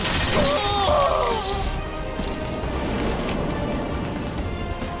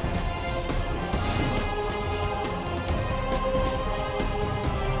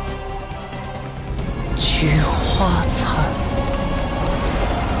菊花残。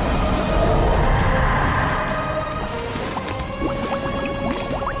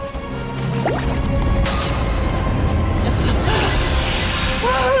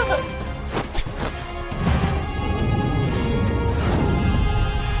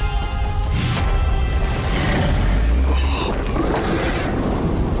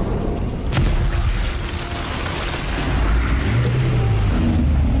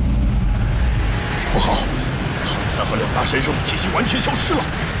神兽的气息完全消失了。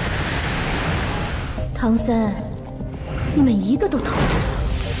唐三，你们一个都逃不了。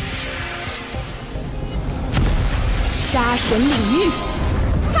杀神领域，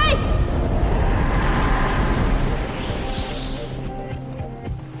开！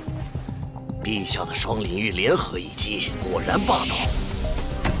陛下的双领域联合一击，果然霸道。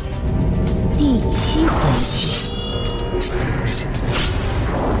第7魂技。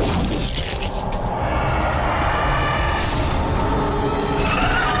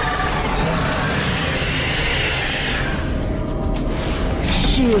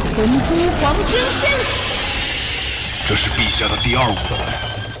噬魂珠黄真身，这是陛下的第2武魂，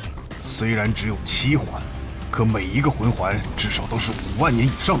虽然只有7环，可每一个魂环至少都是5万年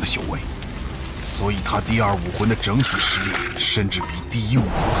以上的修为，所以他第2武魂的整体实力甚至比第1武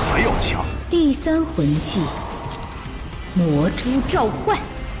魂还要强。第3魂技，魔珠召唤。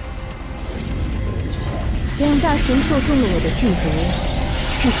2大神兽中了我的剧毒，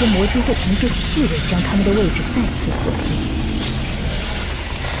这些魔珠会凭借气味将他们的位置再次锁定。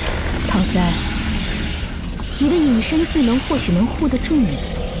唐三，你的隐身技能或许能护得住你，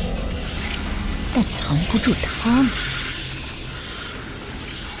但藏不住他们。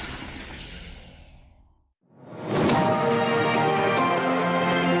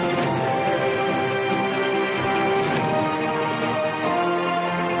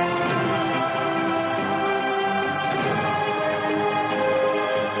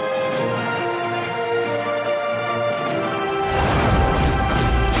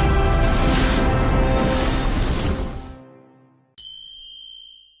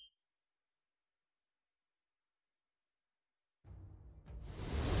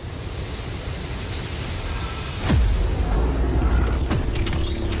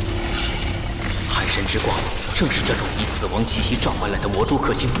之光正是这种以死亡气息召唤来的魔珠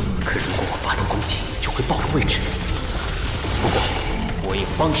克星，可如果我发动攻击，就会暴露位置。不过我有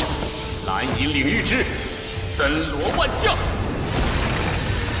帮手，蓝银领域之森罗万象。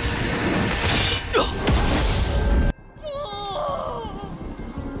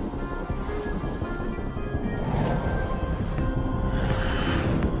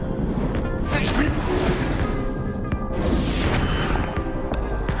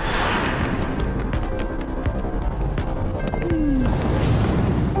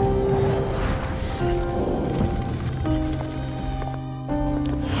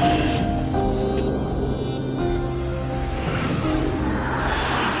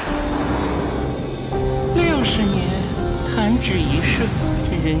只一瞬，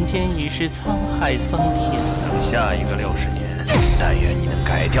人间已是沧海桑田。等下一个60年，但愿你能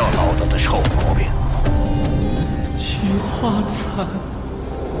改掉老豆的臭毛病。菊花残，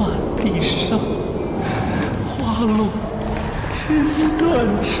满地伤，花落人断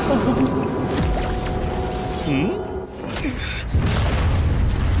肠。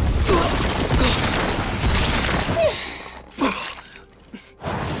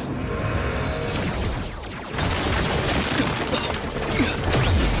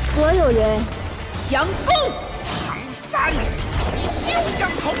所有人强攻！唐三，你休想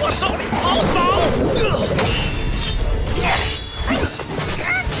从我手里逃走！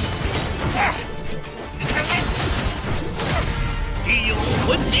第5魂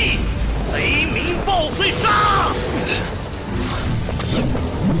技，雷鸣爆碎杀！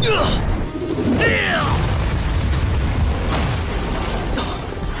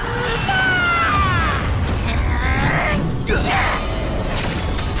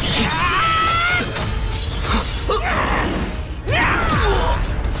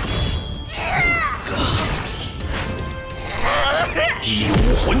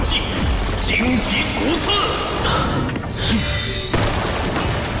技，荆棘骨刺。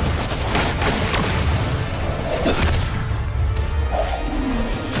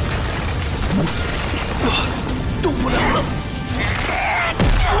动不了了！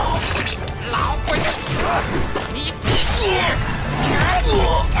老鬼死，你必须血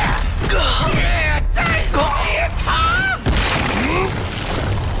债血偿！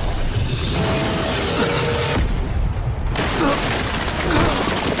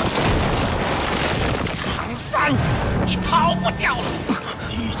唐三，你逃不掉了！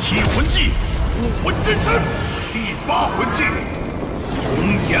第7魂技，武魂真身；第8魂技，红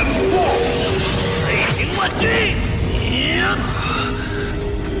颜破。雷霆万钧！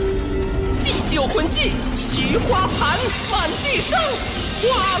第9魂技，菊花盘满地生，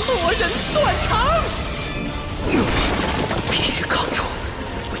花落人断肠。必须抗住，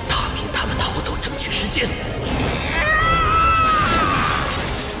为大明他们逃走争取时间。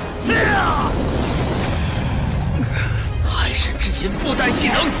海神之心附带技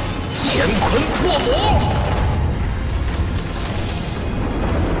能，乾坤破魔。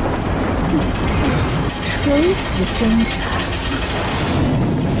垂死挣扎。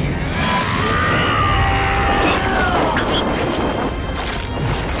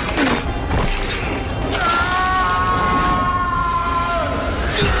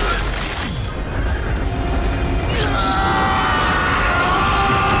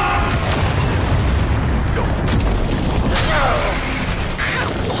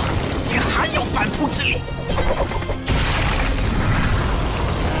竟还有反扑之力！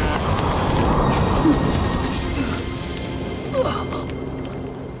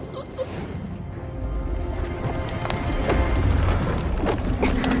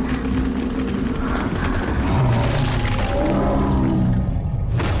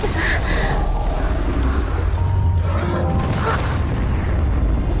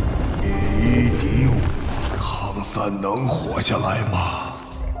唐三能活下来吗？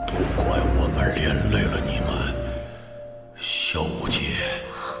都怪我们连累了你们，小舞姐，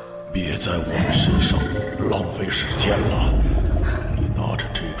别在我们身上浪费时间了。你拿着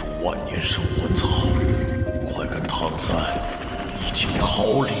这株万年圣魂草，快跟唐三一起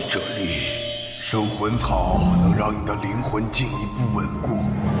逃离这里。圣魂草能让你的灵魂进一步稳固，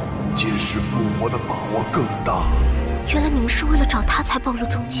届时复活的把握更大。原来你们是为了找他才暴露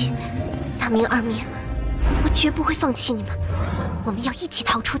踪迹。大明、二明，我绝不会放弃你们，我们要一起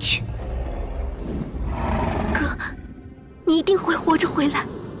逃出去。哥，你一定会活着回来。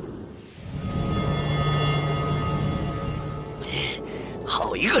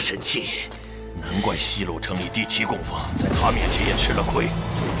好一个神器！难怪西路城里第7供奉在他面前也吃了亏。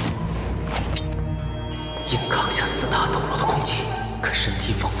硬扛下4大斗罗的攻击，可身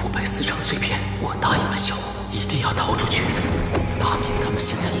体仿佛被撕成碎片。我答应了小舞，一定要逃出去。大明他们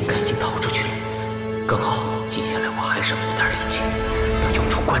现在应该已经逃出去了，更好。接下来我还剩一点力气，能用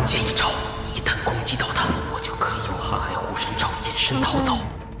出关键一招。一旦攻击到他，我就可以用瀚海护身罩隐身逃走。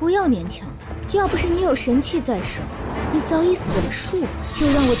不要勉强，要不是你有神器在手，你早已死了数。就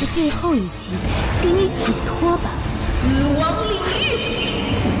让我这最后一击给你解脱吧。死亡领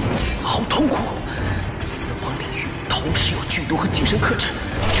域，好痛苦！死亡领域同时有剧毒和精神克制，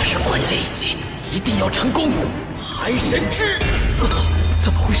这是关键一击，一定要成功！海神之，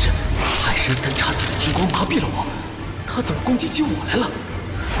怎么回事？海神3叉戟的金光麻痹了我，他怎么攻击起我来了？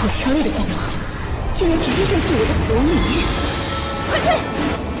好强烈的光芒，竟然直接震碎我的死亡领域！快退！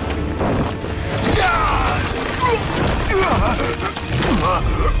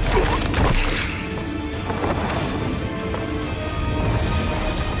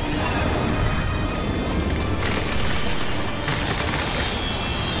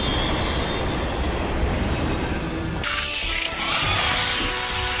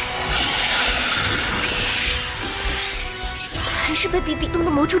还是被比比东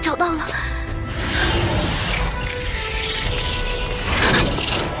的魔珠找到了。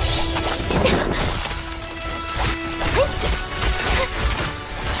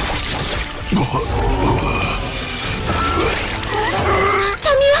大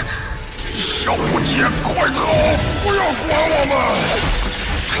明，小舞姐，快逃！不要管我们！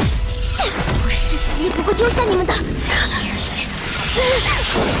我誓死也不会丢下你们的。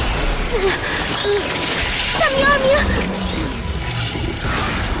大明、二明。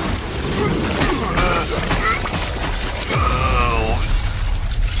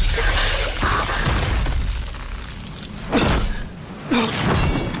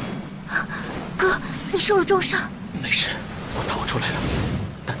哥，你受了重伤？没事，我逃出来了，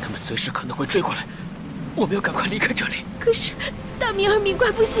但他们随时可能会追过来，我们要赶快离开这里。可是大明、二明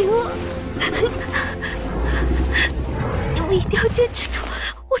快不行了，我一定要坚持住，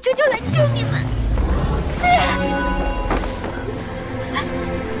我这就来救你们。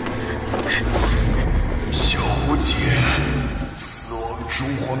小舞姐，死亡蛛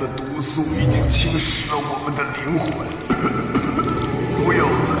皇的毒素已经侵蚀了我们的灵魂，不要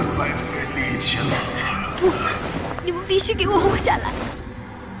再白费力气了。不，你们必须给我活下来。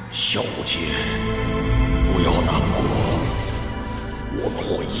小舞姐，不要难过，我们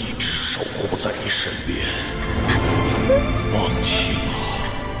会一直守护在你身边。放弃吧。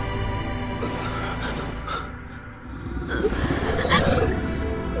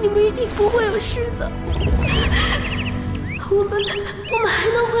你们一定不会有事的，我们还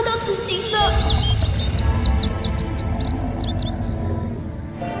能回到曾经的。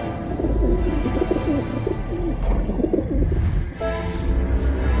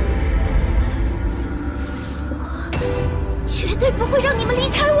我绝对不会让你们离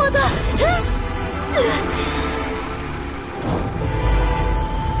开我的。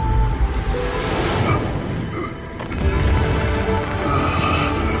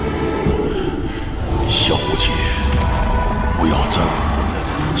小舞姐，不要再为我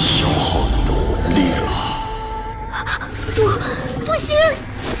们消耗你的魂力了。不行！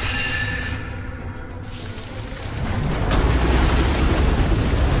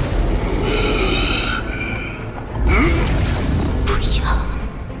不要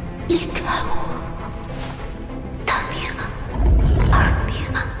离开我，大明二明。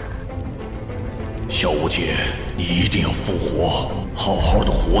小舞姐，你一定要复活，好好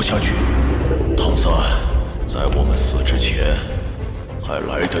的活下去。唐三，在我们死之前，还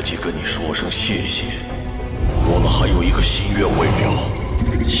来得及跟你说声谢谢。我们还有一个心愿未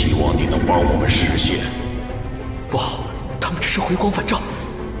了，希望你能帮我们实现。不好，他们只是回光返照。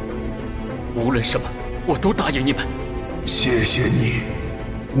无论什么，我都答应你们。谢谢你，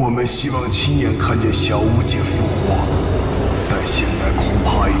我们希望亲眼看见小舞姐复活，但现在恐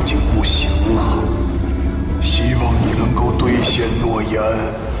怕已经不行了。希望你能够兑现诺言，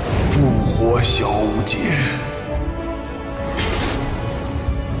复活小舞姐。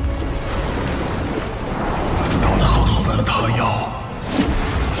难道唐三他要？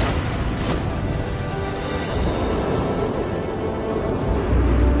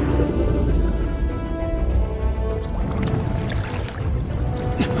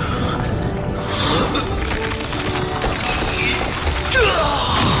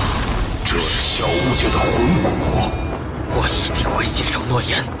这是小舞姐的魂骨，我一定会信守诺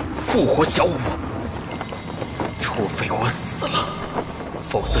言，复活小舞。除非我死了，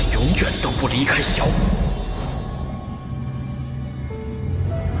否则永远都不离开小舞。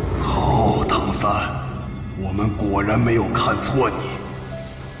好，唐三，我们果然没有看错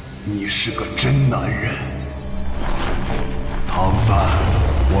你，你是个真男人。唐三，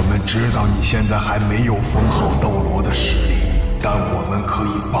我们知道你现在还没有封号斗罗的实力，但我们可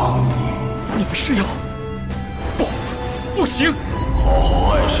以帮你。你们是要？不行！好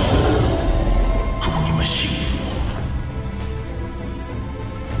好爱上我，祝你们幸福。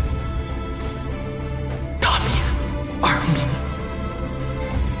大明，二明，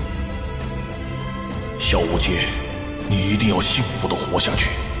小舞姐，你一定要幸福的活下去，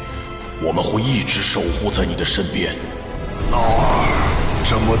我们会一直守护在你的身边。老二，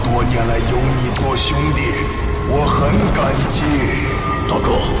这么多年来有你做兄弟，我很感激。大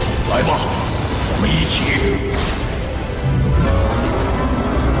哥，来吧，我们一起。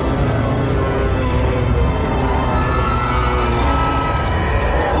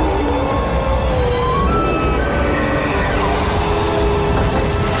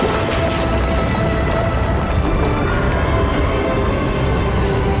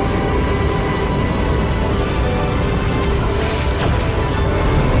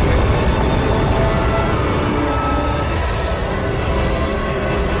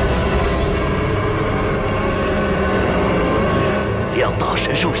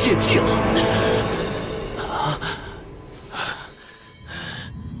神兽献祭了。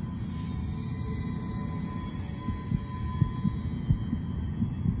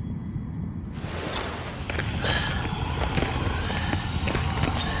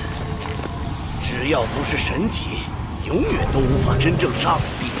只要不是神级，永远都无法真正杀死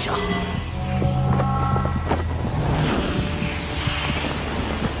陛下。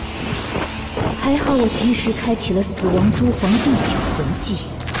还好我及时开启了死亡蛛皇第9魂技，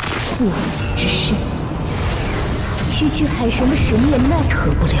不死之身，区区海神的神焰奈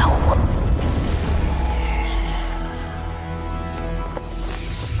何不了我。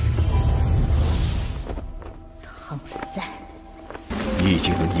唐三，你已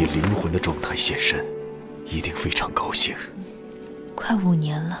经能以灵魂的状态现身，一定非常高兴。快5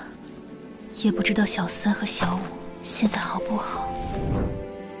年了，也不知道小三和小五现在好不好。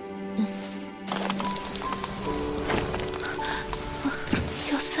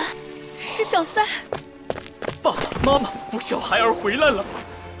小三，爸爸妈妈不孝孩儿回来了。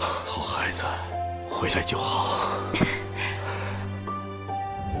好孩子，回来就好。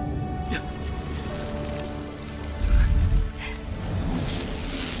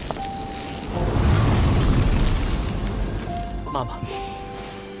妈妈，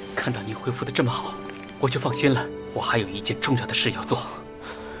看到你恢复的这么好，我就放心了。我还有一件重要的事要做，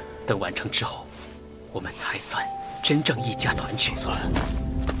等完成之后，我们才算真正一家团聚。算，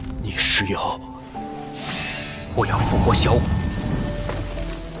你是要……我要复活小舞。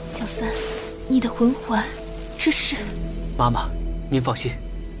小三，你的魂环，这是……妈妈，您放心，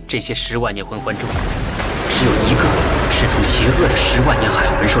这些10万年魂环中，只有一个是从邪恶的10万年海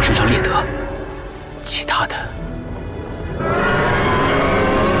魂兽身上猎得，其他的……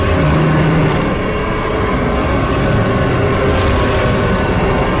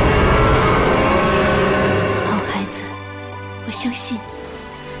我相信，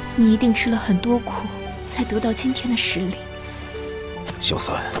你一定吃了很多苦，才得到今天的实力。小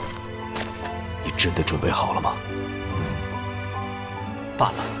三，你真的准备好了吗？爸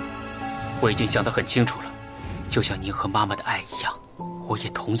爸，我已经想得很清楚了，就像您和妈妈的爱一样，我也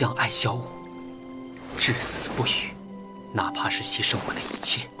同样爱小舞，至死不渝，哪怕是牺牲我的一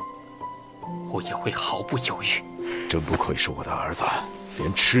切，我也会毫不犹豫。真不愧是我的儿子，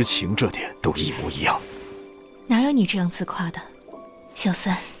连痴情这点都一模一样。哪有你这样自夸的，小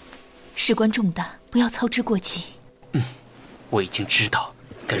三，事关重大，不要操之过急。我已经知道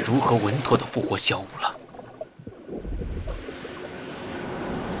该如何稳妥地复活小舞了。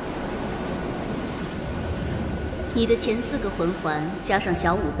你的前4个魂环加上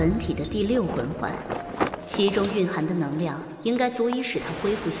小舞本体的第6魂环，其中蕴含的能量应该足以使它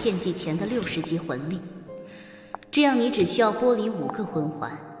恢复献祭前的60级魂力。这样你只需要剥离5个魂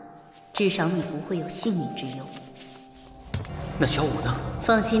环，至少你不会有性命之忧。那小舞呢？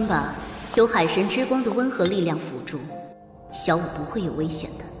放心吧，有海神之光的温和力量辅助，小舞不会有危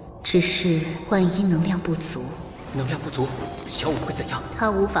险的。只是万一能量不足，小舞会怎样？他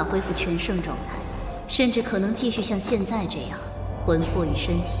无法恢复全盛状态，甚至可能继续像现在这样，魂魄与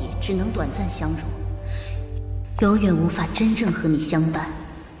身体只能短暂相融，永远无法真正和你相伴。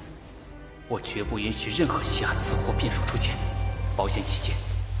我绝不允许任何瑕疵或变数出现，保险起见，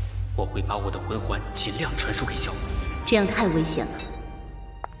我会把我的魂环尽量传输给小舞。这样太危险了，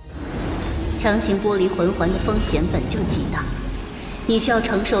强行剥离魂环的风险本就极大，你需要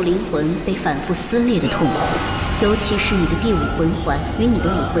承受灵魂被反复撕裂的痛苦，尤其是你的第5魂环与你的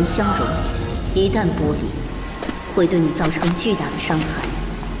武魂相融，一旦剥离，会对你造成巨大的伤害，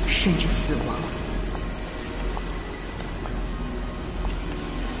甚至死亡。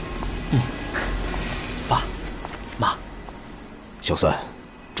爸妈，小三，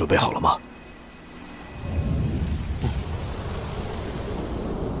准备好了吗？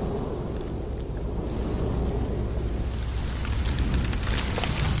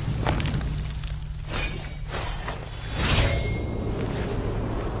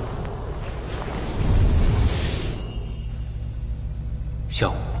小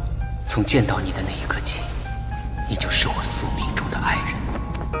舞，从见到你的那一刻起，你就是我宿命中的爱人。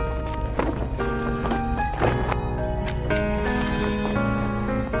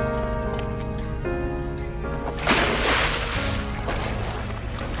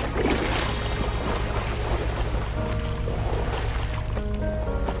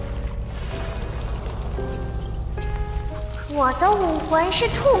我的武魂是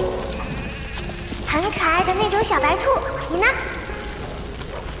兔，很可爱的那种小白兔。你呢？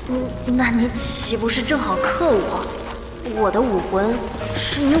那你岂不是正好克我？我的武魂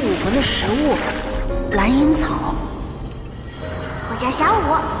是你武魂的食物——蓝银草。我叫小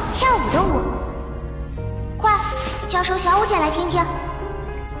舞，跳舞的舞。快，叫首小舞姐来听听。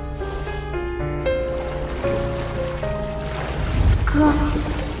哥，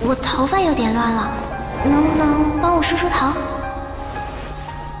我头发有点乱了，能不能帮我梳梳头？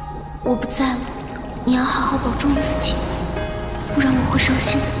我不在了，你要好好保重自己，不然我会伤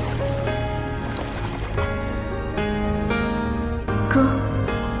心的。哥，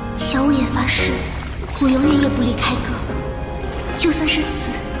小舞也发誓，我永远也不离开哥，就算是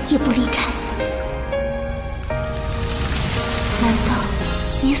死也不离开。难道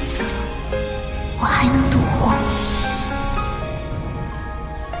你死了，我还能独活？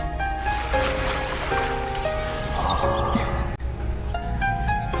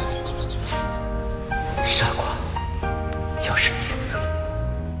傻瓜，要是你死了，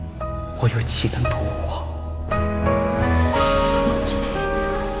我又岂能独活？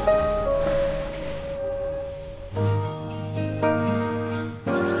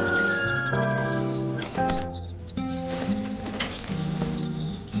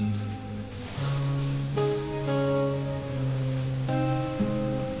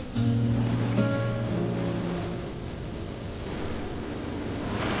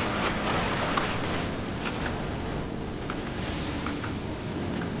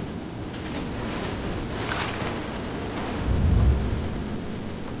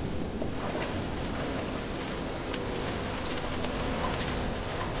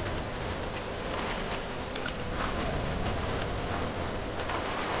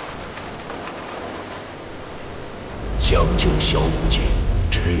想救小舞界，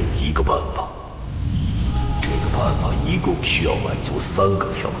只有一个办法。这个办法一共需要满足3个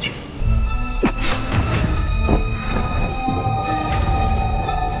条件。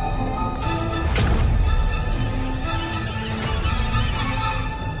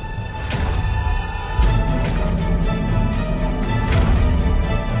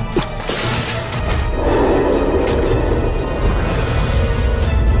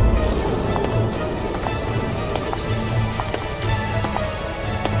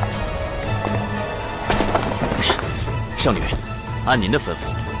少女，按您的吩咐，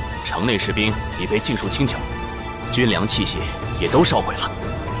城内士兵已被尽数清剿，军粮器械也都烧毁了。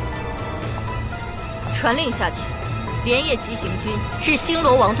传令下去，连夜急行军至星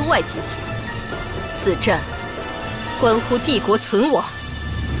罗王都外集结。此战关乎帝国存亡。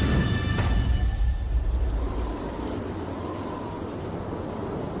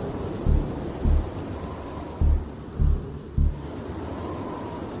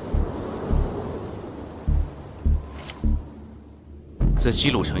自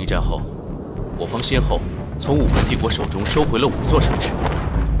西鲁城一战后，我方先后从武魂帝国手中收回了5座城池，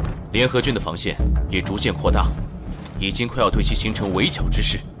联合军的防线也逐渐扩大，已经快要对其形成围剿之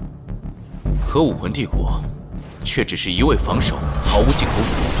势。可武魂帝国却只是一味防守，毫无进攻，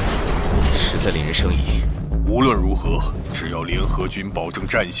实在令人生疑。无论如何，只要联合军保证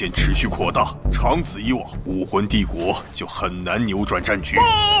战线持续扩大，长此以往，武魂帝国就很难扭转战局。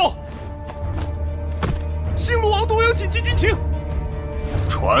报！星罗王都有紧急军情。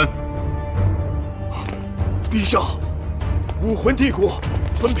传。陛下，武魂帝国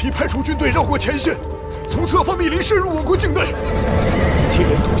分批派出军队绕过前线，从侧方密林深入我国境内。在接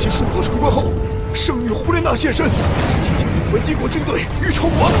连突袭数座城关后，圣女胡莲娜现身，激进武魂帝国军队欲朝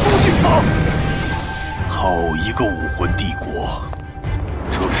王都进发。好一个武魂帝国！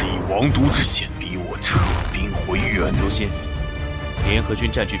这是以王都之险逼我撤兵回援。优先，联合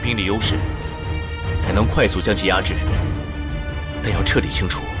军占据兵力优势，才能快速将其压制。但要彻底清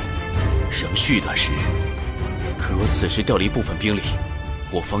除，仍需一段时日。可若此时调离部分兵力，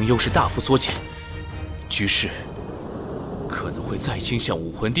我方优势大幅缩减，局势可能会再倾向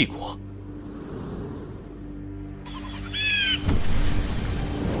武魂帝国。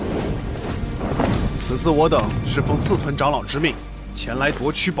此次我等是奉刺屯长老之命前来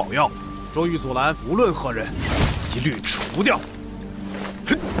夺取宝药，若欲阻拦，无论何人，一律除掉。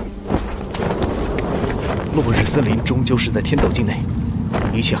落日森林终究是在天斗境内，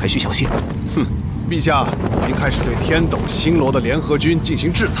一切还需小心。哼，陛下已经开始对天斗、星罗的联合军进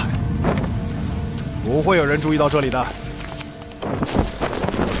行制裁，不会有人注意到这里的。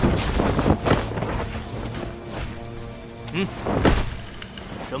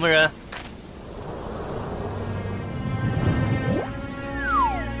什么人？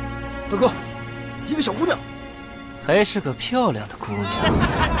大哥，一个小姑娘，还是个漂亮的姑娘。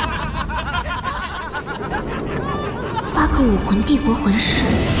8个武魂帝国魂师，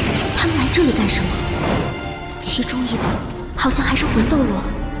他们来这里干什么？其中一个好像还是魂斗罗。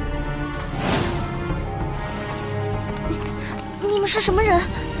你们是什么人？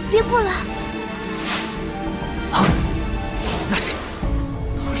别过来！啊，那是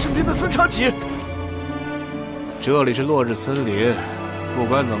他身边的3叉戟。这里是落日森林，不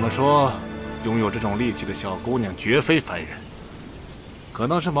管怎么说，拥有这种力气的小姑娘绝非凡人，可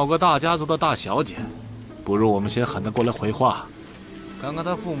能是某个大家族的大小姐。不如我们先喊她过来回话，看看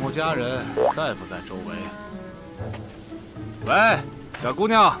她父母家人在不在周围。喂，小姑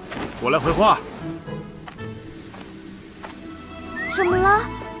娘，过来回话。怎么了？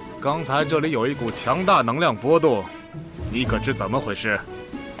刚才这里有一股强大能量波动，你可知怎么回事？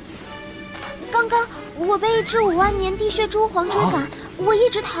刚刚我被一只5万年地血蛛皇追赶，我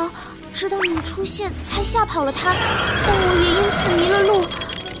一直逃，直到你出现才吓跑了它，但我也因此迷了路。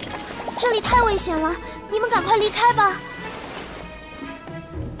这里太危险了，你们赶快离开吧。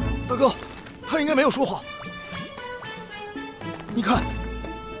大哥，他应该没有说谎。你看，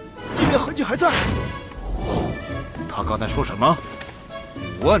地面痕迹还在。他刚才说什么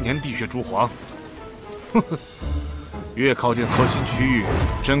？5万年地血蛛皇？呵呵，越靠近核心区域，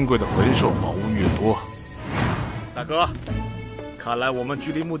珍贵的魂兽宝物越多。大哥，看来我们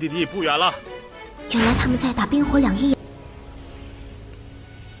距离目的地不远了。原来他们在打冰火两仪。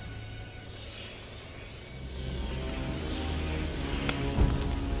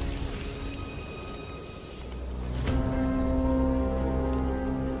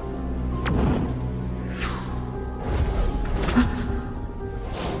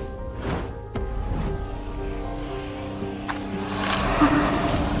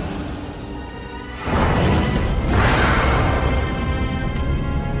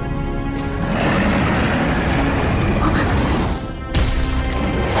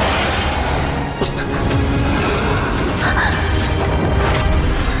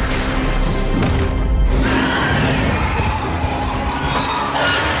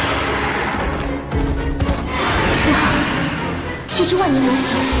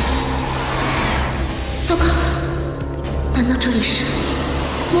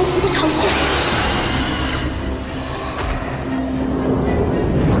模糊的巢穴。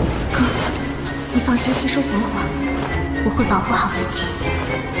哥，你放心吸收魂环，我会保护好自己，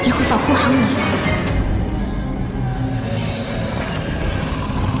也会保护好你。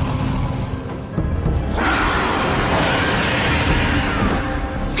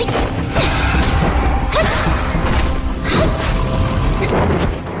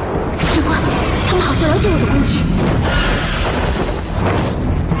奇怪，他们好像了解我的攻击。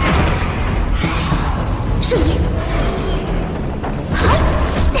瞬移，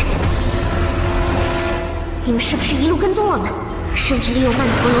你们是不是一路跟踪我们，甚至利用曼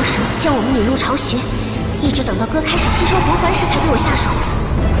陀罗蛇将我们引入巢穴，一直等到哥开始吸收魂环时才对我下手？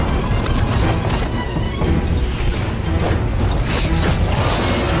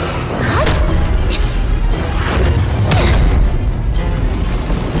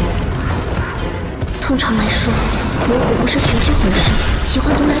通常来说，魔狐不是群居魂师，喜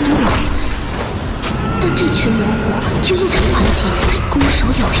欢独来独往。但这群魔狐却异常团结，攻守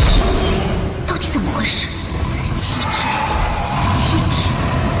有序，到底怎么回事？气质，气质，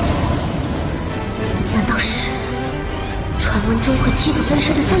难道是传闻中会7个分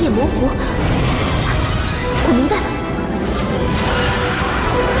身的3眼魔狐？我明白了。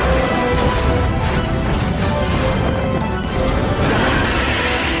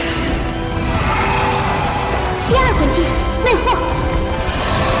第二魂技，魅惑。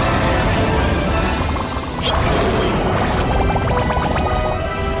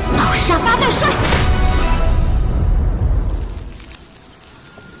暴杀八代帅。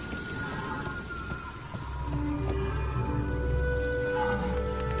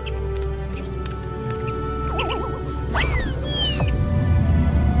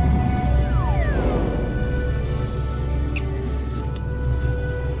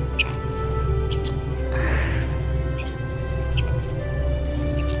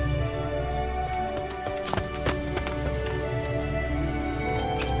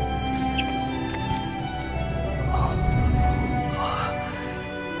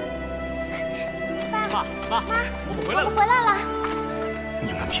妈，我们回来了。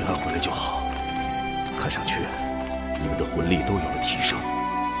你们平安回来就好。看上去，你们的魂力都有了提升。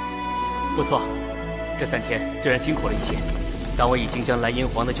不错，这3天虽然辛苦了一些，但我已经将蓝银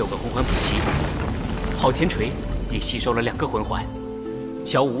皇的9个魂环补齐。昊天锤也吸收了2个魂环，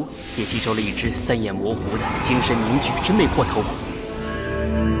小舞也吸收了一只3眼魔狐的精神凝聚之魅惑头。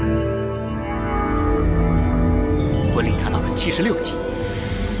魂力达到了76级。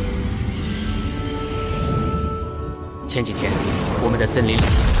前几天我们在森林里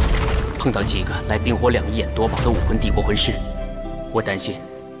碰到几个来冰火2眼夺宝的武魂帝国魂师，我担心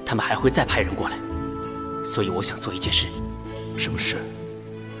他们还会再派人过来，所以我想做一件事。什么事？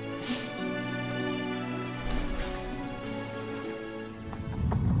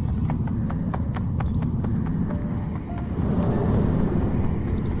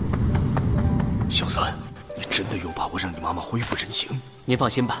小三，你真的有把握让你妈妈恢复人形？您放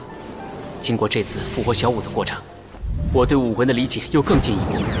心吧，经过这次复活小舞的过程，我对武魂的理解又更进一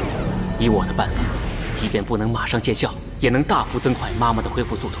步。以我的办法，即便不能马上见效，也能大幅增快妈妈的恢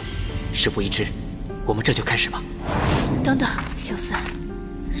复速度。事不宜迟，我们这就开始吧。等等，小三，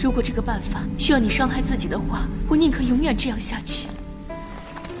如果这个办法需要你伤害自己的话，我宁可永远这样下去。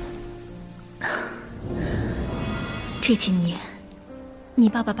这几年，你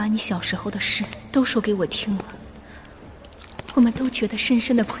爸爸把你小时候的事都说给我听了，我们都觉得深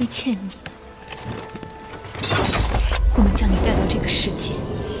深的亏欠你。我们将你带到这个世界，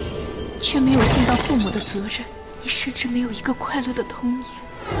却没有尽到父母的责任，你甚至没有一个快乐的童年。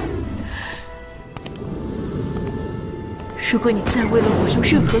如果你再为了我有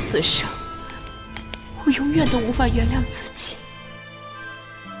任何损伤，我永远都无法原谅自己。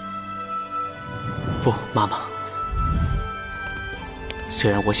不，妈妈，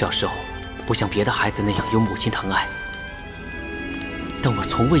虽然我小时候不像别的孩子那样有母亲疼爱，但我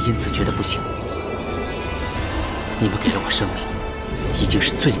从未因此觉得不幸。你们给了我生命，已经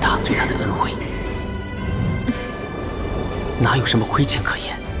是最大最大的恩惠，哪有什么亏欠可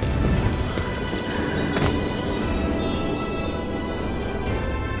言？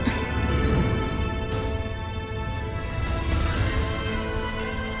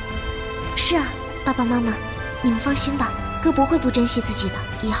是啊，爸爸妈妈，你们放心吧，哥不会不珍惜自己的，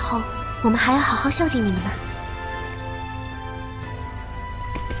以后我们还要好好孝敬你们呢。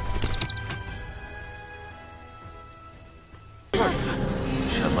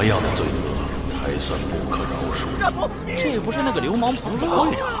什么样的罪恶才算不可饶恕？这不是那个流氓彭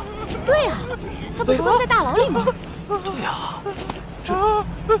会长？对呀，他不是关在大牢里吗？对呀，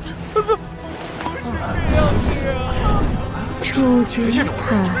去主角他，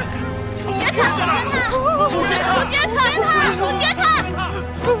主角他，主角他，主角他，主角他，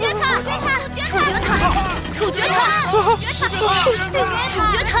主角他，主角他，主角他，主角他，主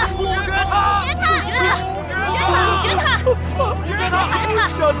角他，主角他，主角他，主角他，主角他，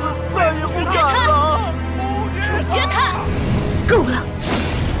下次再也不敢了。主角他，够了！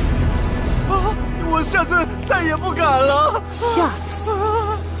我下次再也不敢了。下次？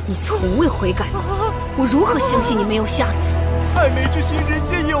你从未悔改过，我如何相信你没有下次？爱美之心，人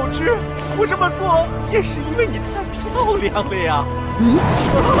皆有之。我这么做也是因为你太漂亮了呀。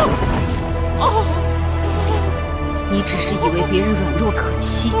你只是以为别人软弱可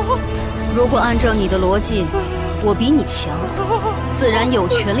欺。如果按照你的逻辑，我比你强，自然有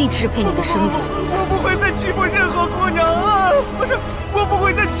权利支配你的生死。我不会再欺负任何姑娘啊！不是，我不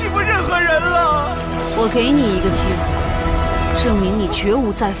会再欺负任何人了。我给你一个机会，证明你绝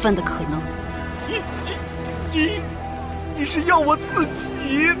无再犯的可能。你是要我自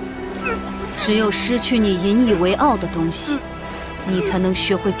己？只有失去你引以为傲的东西，你才能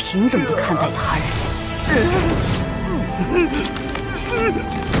学会平等地看待他人。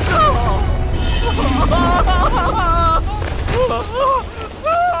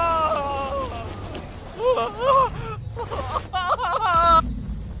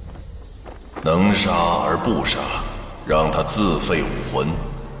能杀而不杀，让他自废武魂，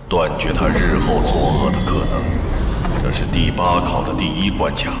断绝他日后作恶的可能。这是第8考的第1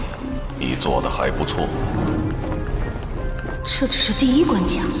关卡，你做的还不错。这只是第1关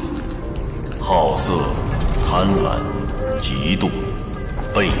卡。好色、贪婪、嫉妒、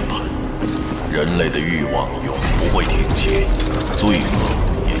背叛，人类的欲望永不会停歇，罪恶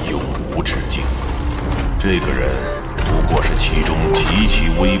也永无止境。这个人不过是其中极其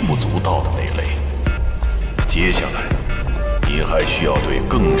微不足道的那类。接下来，你还需要对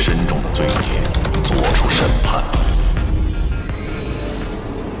更深重的罪孽做出审判。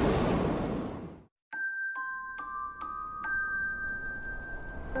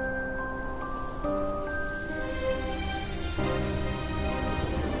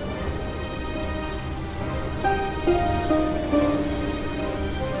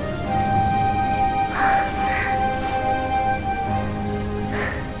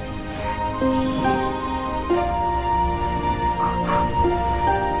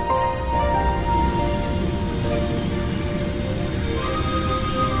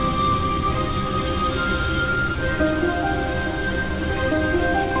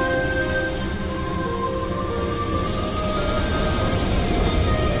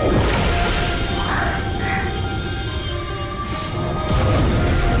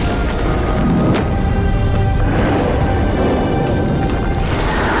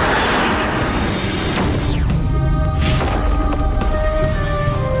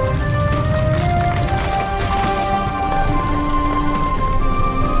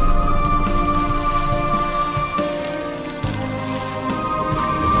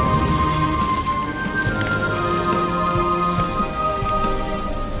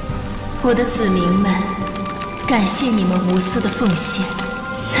我的子民们，感谢你们无私的奉献，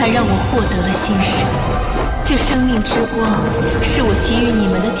才让我获得了新生。这生命之光是我给予你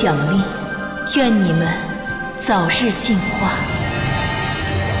们的奖励，愿你们早日进化。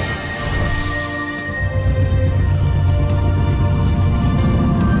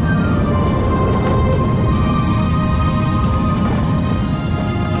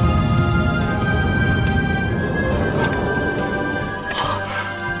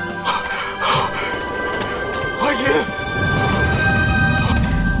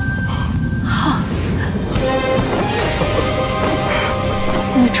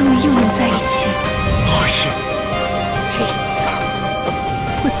终于又能在一起了，阿姨。这一次，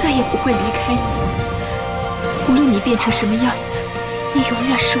我再也不会离开你。无论你变成什么样子，你永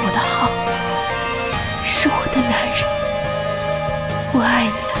远是我的好，是我的男人。我爱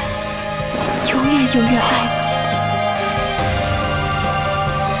你，永远永远爱你。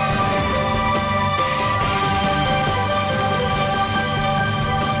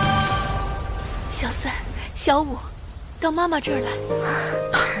小三、小五，到妈妈这儿来。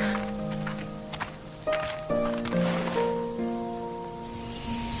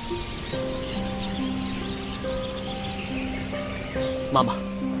妈妈，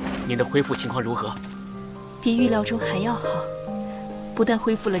您的恢复情况如何？比预料中还要好，不但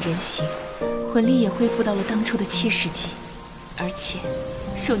恢复了人形，魂力也恢复到了当初的70级，而且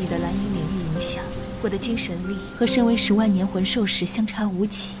受你的蓝银领域影响，我的精神力和身为10万年魂兽时相差无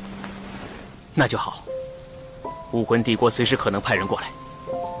几。那就好，武魂帝国随时可能派人过来。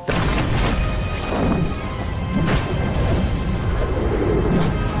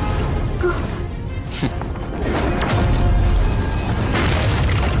哥，哼，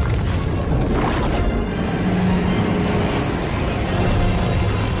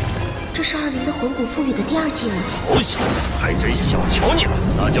魂骨赋予的第2技能。好小子，还真小瞧你了！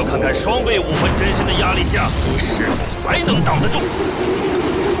那就看看双倍武魂真身的压力下，你是否还能挡得住。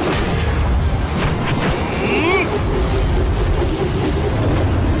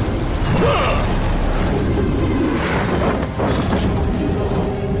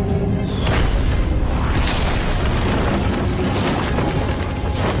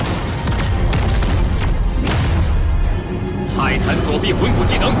泰坦左臂魂骨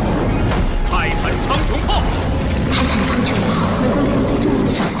技能，泰坦苍穹炮。泰坦苍穹炮能够利用对重力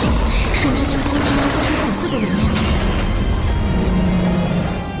的掌控，瞬间将攻击压缩成恐怖的能量。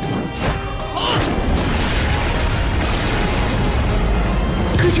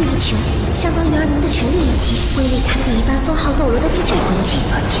各中一拳，相当于2名的全力一击，威力堪比一般封号斗罗的第9魂技。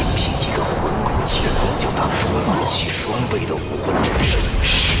他仅凭一个魂骨技能就挡住了2期双倍的武魂真身，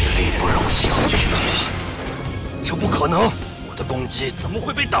实力不容小觑。这不可能！我的攻击怎么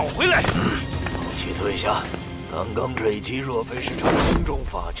会被挡回来？放弃退下！刚刚这一击若非是从空中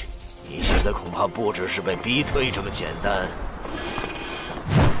发去，你现在恐怕不只是被逼退这么简单。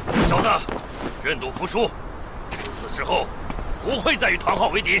小子，认赌服输，从此之后不会再与唐昊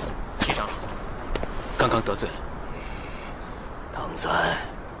为敌。齐长老，刚刚得罪了。唐三，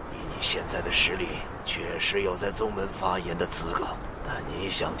以你现在的实力，确实有在宗门发言的资格，但你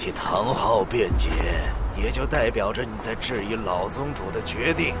想替唐昊辩解，也就代表着你在质疑老宗主的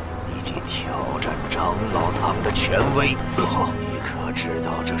决定，以及挑战长老堂的权威。你可知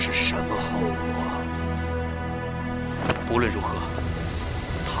道这是什么后果？无论如何，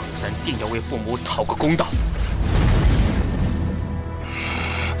唐三定要为父母讨个公道。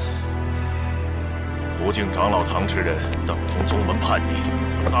不敬长老堂之人，等同宗门叛逆。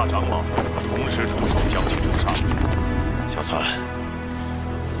大长老同时出手将其诛杀。小三，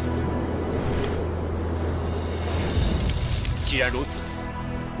既然如此，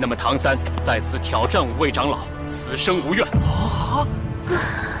那么唐三在此挑战5位长老，死生无怨。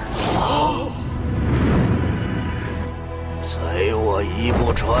随我一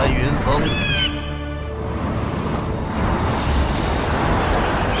步穿云峰。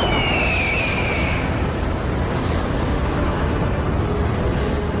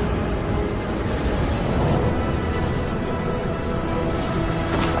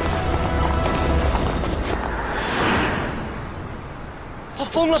他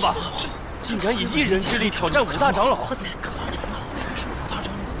疯了吧？竟然以1人之力挑战5大长老！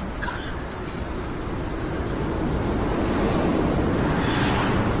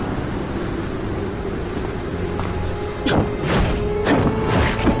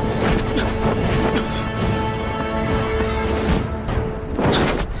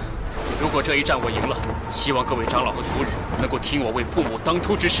如果这一战我赢了，希望各位长老和族人能够听我为父母当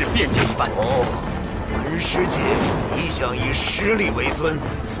初之事辩解一番。文师姐一向以实力为尊，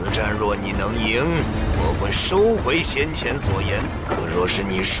此战若你能赢，我会收回先前所言；可若是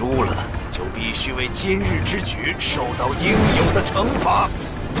你输了，就必须为今日之举受到应有的惩罚。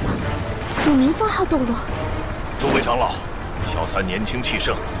5名封号斗罗，诸位长老，小三年轻气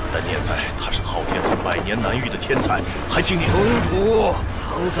盛，但念在他是昊天宗100年难遇的天才，还请你。宗主，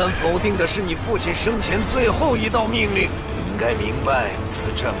唐三否定的是你父亲生前最后一道命令。应该明白，此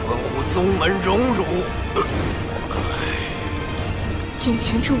战关乎宗门荣辱。眼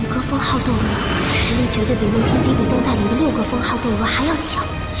前这5个封号斗罗，实力绝对比那天比比斗带领的6个封号斗罗还要强。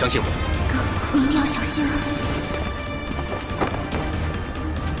相信我，哥，我一定要小心啊！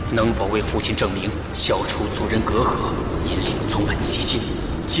能否为父亲证明，消除族人隔阂，引领宗门齐心，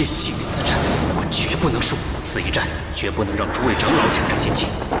皆系于此战。我绝不能输，此一战绝不能让诸位长老抢占先机，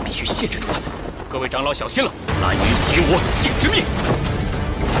必须限制住他们。各位长老小心了，蓝云挟我剑之命。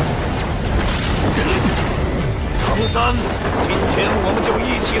唐三，今天我们就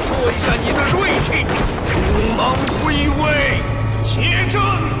一起挫一下你的锐气，锋芒归位，结阵。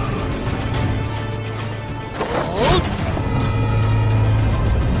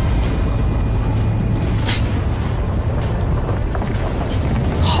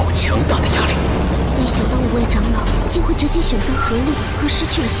好强大的压力！没想到5位长老竟会直接选择合力，而失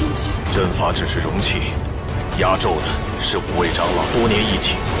去了先机。阵法只是容器，压轴的是5位长老多年一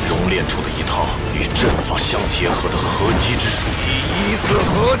起熔炼出的一套与阵法相结合的合击之术。第1次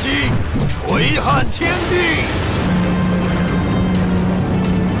合击，锤撼天地。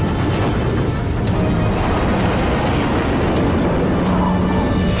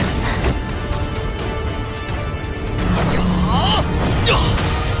小三，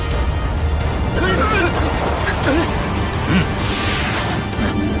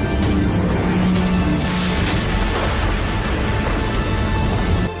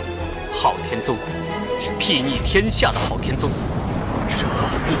昊天宗是睥睨天下的昊天宗，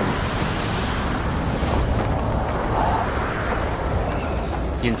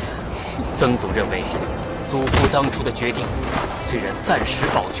因此，曾祖认为，祖父当初的决定虽然暂时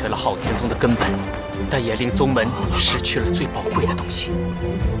保全了昊天宗的根本，但也令宗门失去了最宝贵的东西。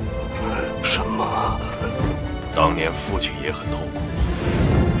什么？当年父亲也很痛苦。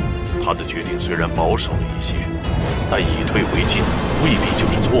他的决定虽然保守了一些，但以退为进未必就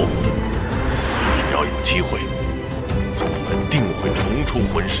是错误的。只要有机会，宗门定会重出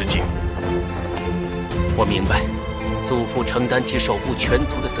魂师界。我明白，祖父承担起守护全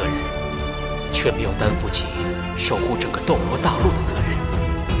族的责任，却没有担负起守护整个斗罗大陆的责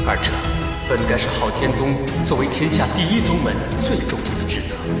任，而这本该是昊天宗作为天下第一宗门最重要的职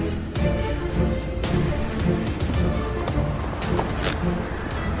责。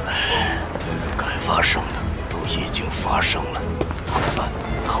该发生的都已经发生了。唐三，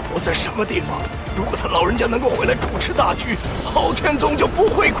他不在什么地方？如果他老人家能够回来主持大局，昊天宗就不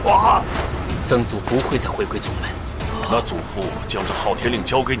会垮。曾祖不会再回归宗门。那祖父将这昊天令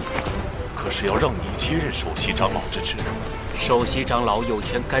交给你，可是要让你接任首席长老之职。首席长老有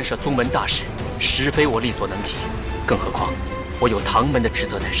权干涉宗门大事，实非我力所能及。更何况，我有唐门的职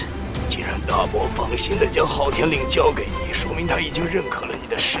责在身。既然大伯放心地将昊天令交给你，说明他已经认可了你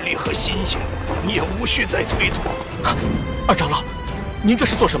的实力和心性，你也无需再推脱。二长老，您这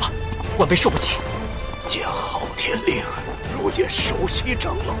是做什么？晚辈受不起。将昊天令入见首席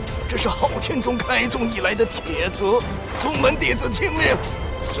长老，这是昊天宗开宗以来的铁则。宗门弟子听令，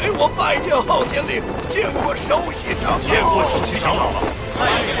随我拜见昊天令，见过首席长老。见过首席长老。拜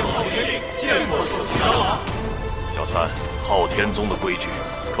见昊天令，见过首席长老。小三，昊天宗的规矩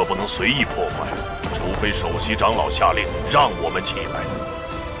可不能随意破坏，除非首席长老下令让我们起来。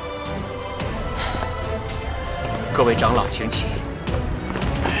各位长老，请起。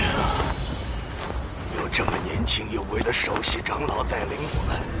有这么年轻有为的首席长老带领我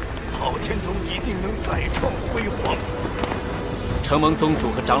们，昊天宗一定能再创辉煌。承蒙宗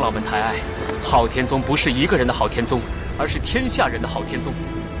主和长老们抬爱，昊天宗不是一个人的昊天宗，而是天下人的昊天宗。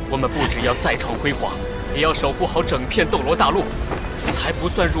我们不只要再创辉煌，也要守护好整片斗罗大陆，才不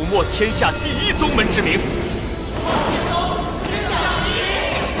算辱没天下第一宗门之名。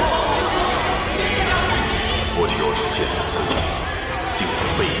父亲若是见到自己，定会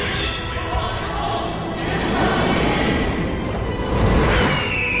倍感欣慰。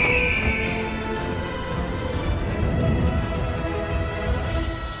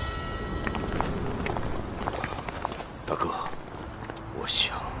大哥，我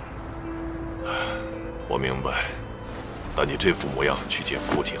想，我明白，但你这副模样去见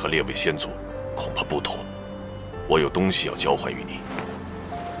父亲和列位先祖，恐怕不妥。我有东西要交换于你。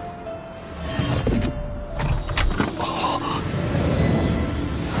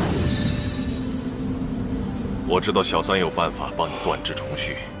我知道小三有办法帮你断肢重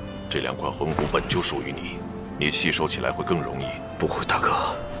续，这2块魂骨本就属于你，你吸收起来会更容易。不，大哥，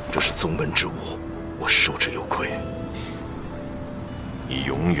这是宗门之物，我受之有愧。你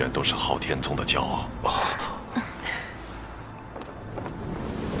永远都是昊天宗的骄傲。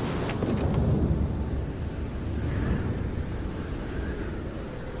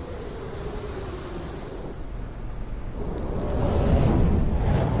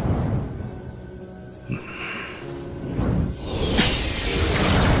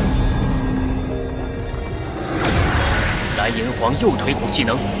蓝炎黄右腿骨技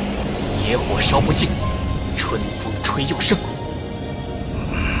能，野火烧不尽，春风吹又生。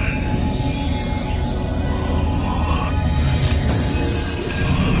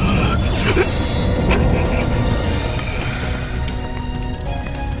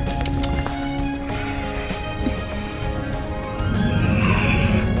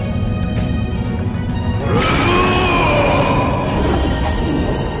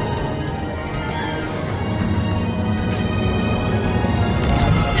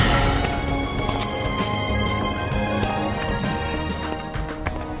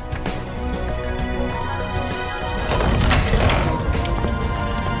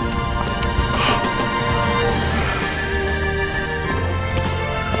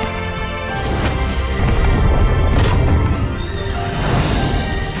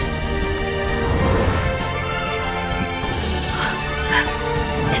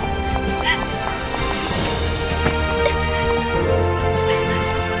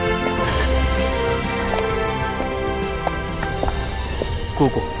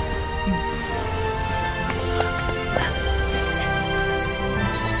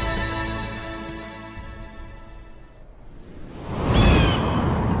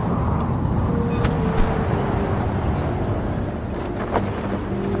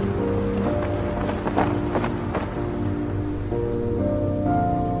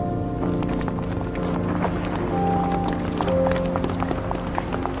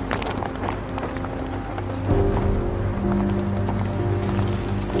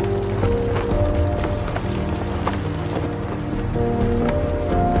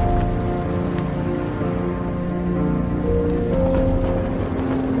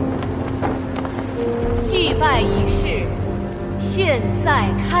赛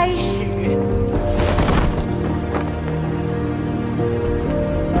开始。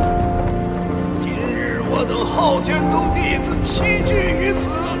今日我等昊天宗弟子齐聚于此，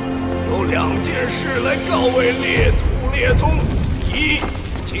有2件事来告慰列祖列宗：一，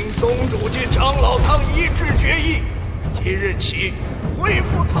经宗主及长老堂一致决议，即日起恢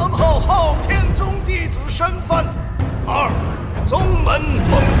复堂号昊天宗弟子身份；二，宗门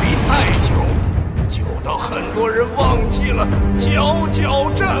封闭太久，久到很多人忘记了皎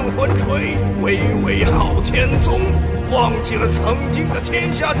皎战魂锤，巍巍昊天宗，忘记了曾经的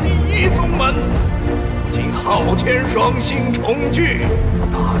天下第一宗门。今昊天双星重聚，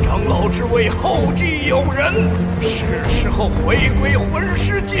大长老之位后继有人，是时候回归魂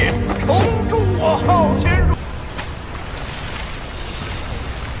师界，重铸我昊天荣。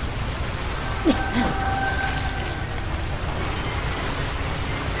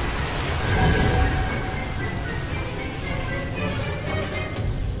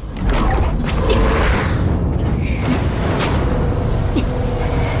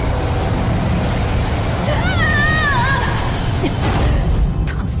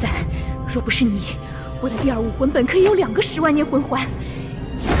若不是你，我的第2武魂本可以有2个10万年魂环。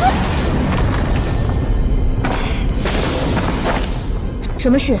什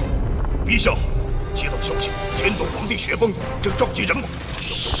么事？陛下，接到消息，天斗皇帝雪崩，正召集人马，要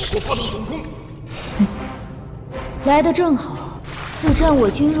向我国发动总攻。来得正好，此战我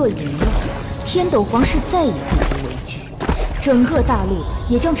军若赢了，天斗皇室再也不足为惧，整个大陆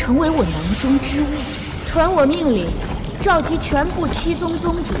也将成为我囊中之物。传我命令，召集全部7宗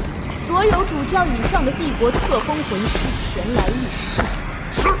宗主。所有主教以上的帝国册封魂师前来议事。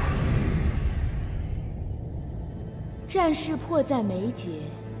是。战事迫在眉睫，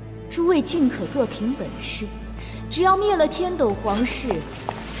诸位尽可各凭本事。只要灭了天斗皇室，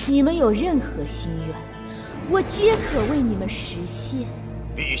你们有任何心愿，我皆可为你们实现。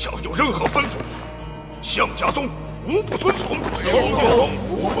陛下有任何吩咐，项家宗无不遵从。项家宗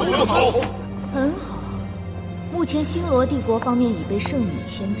无不遵从。很好。目前星罗帝国方面已被圣女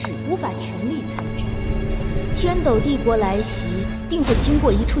牵制，无法全力参战。天斗帝国来袭，定会经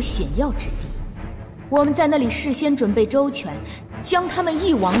过一处险要之地，我们在那里事先准备周全，将他们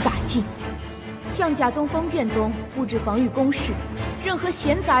一网打尽。象甲宗、封建宗布置防御工事，任何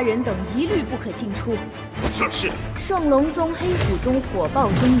闲杂人等一律不可进出。是。圣龙宗、黑虎宗、火爆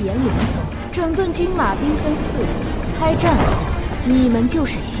宗、炎灵宗整顿军马，兵分4路，开战后你们就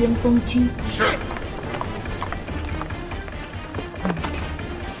是先锋军。是。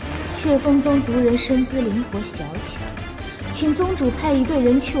血峰宗族人身姿灵活小巧，请宗主派1队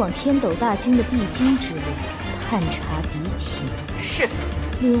人去往天斗大军的必经之路，探查敌情。是。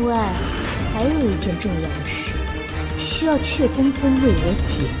另外，还有一件重要的事，需要血峰宗为我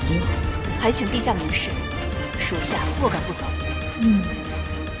解忧，还请陛下明示，属下若敢不走。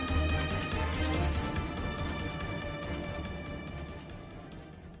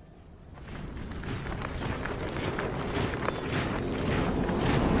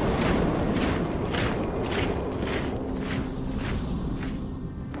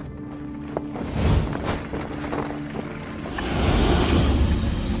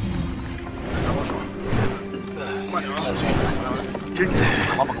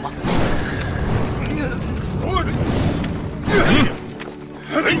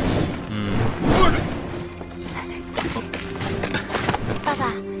爸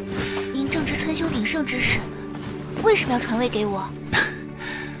爸，您正值春秋鼎盛之时，为什么要传位给我？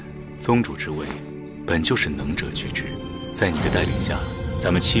宗主之位本就是能者居之，在你的带领下，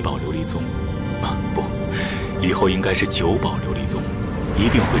咱们7宝琉璃宗不，以后应该是9宝琉璃宗，一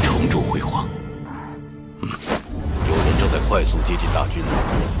定会重铸辉煌。有人正在快速接近大军，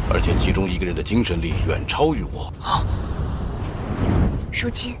而且其中1个人的精神力远超于我。如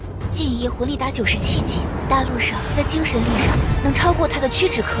今剑一夜魂力达97级，大陆上在精神力上能超过他的屈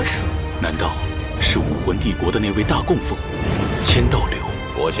指可数。难道是武魂帝国的那位大供奉千道流？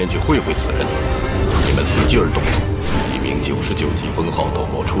我先去会会此人。你们伺机而动，一名99级封号斗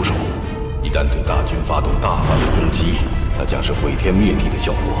罗出手，一旦对大军发动大范围攻击，那将是毁天灭地的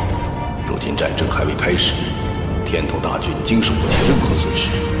效果。如今战争还未开始，天斗大军经受不起任何损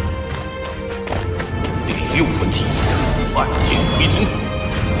失。第6魂技，万剑回宗。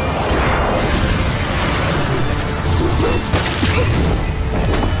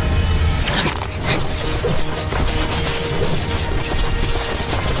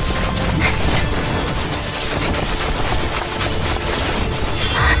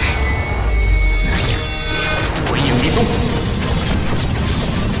回影离宗。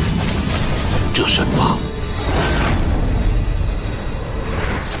这身法，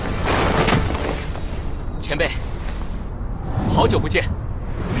前辈，好久不见。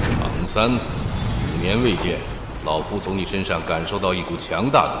三，5年未见，老夫从你身上感受到一股强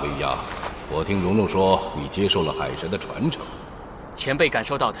大的威压。我听蓉蓉说，你接受了海神的传承。前辈感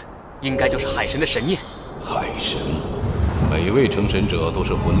受到的，应该就是海神的神念。海神，每位成神者都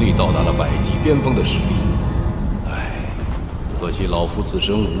是魂力到达了100级巅峰的实力。唉，可惜老夫此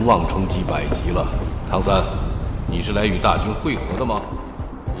生无望冲击100级了。唐三，你是来与大军会合的吗？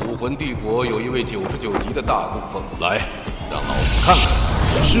武魂帝国有一位99级的大供奉，来，让老夫看看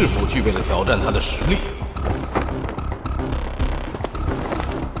是否具备了挑战他的实力。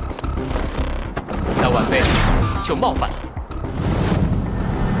那晚辈就冒犯了。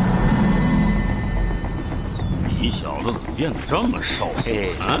你小子怎么变得这么瘦？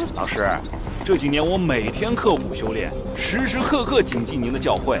嘿，老师，这几年我每天刻苦修炼，时时刻刻谨记您的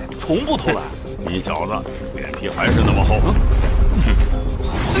教诲，从不偷懒。你小子脸皮还是那么厚。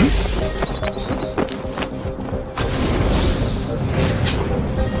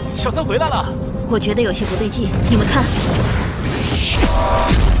小三回来了，我觉得有些不对劲，你们看。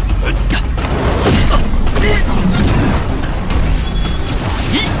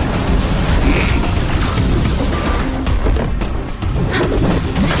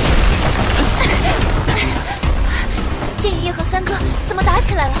剑爷爷和三哥怎么打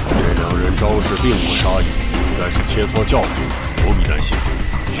起来了？这2人招式并无差异，应该是切磋教育，不必担心。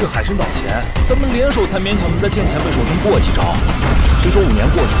去海神岛前，咱们联手才勉强能在剑前辈手中过几招。虽说5年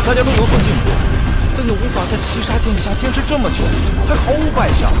过去，大家都有所进步，但也无法在七杀剑下坚持这么久，还毫无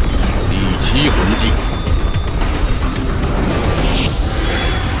败相。第7魂技，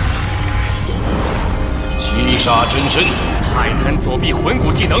七杀真身，泰坦左臂魂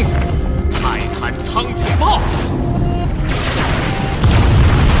骨技能，泰坦苍穹炮。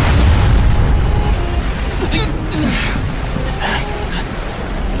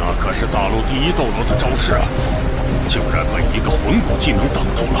那可是大陆第1斗罗的招式啊！竟然被一个魂骨技能挡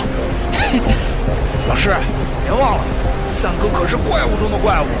住了。老师，别忘了，三哥可是怪物中的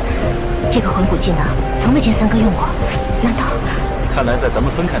怪物。这个魂骨技能从未见三哥用过，难道？看来在咱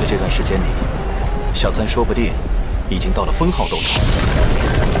们分开的这段时间里，小三说不定已经到了封号斗场。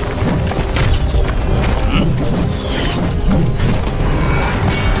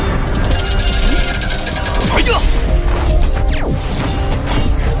哎呀！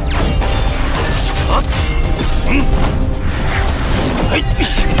哎！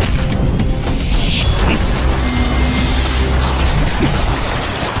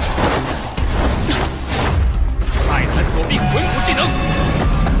泰坦左臂魂骨技能，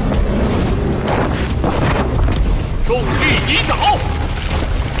重力移爪。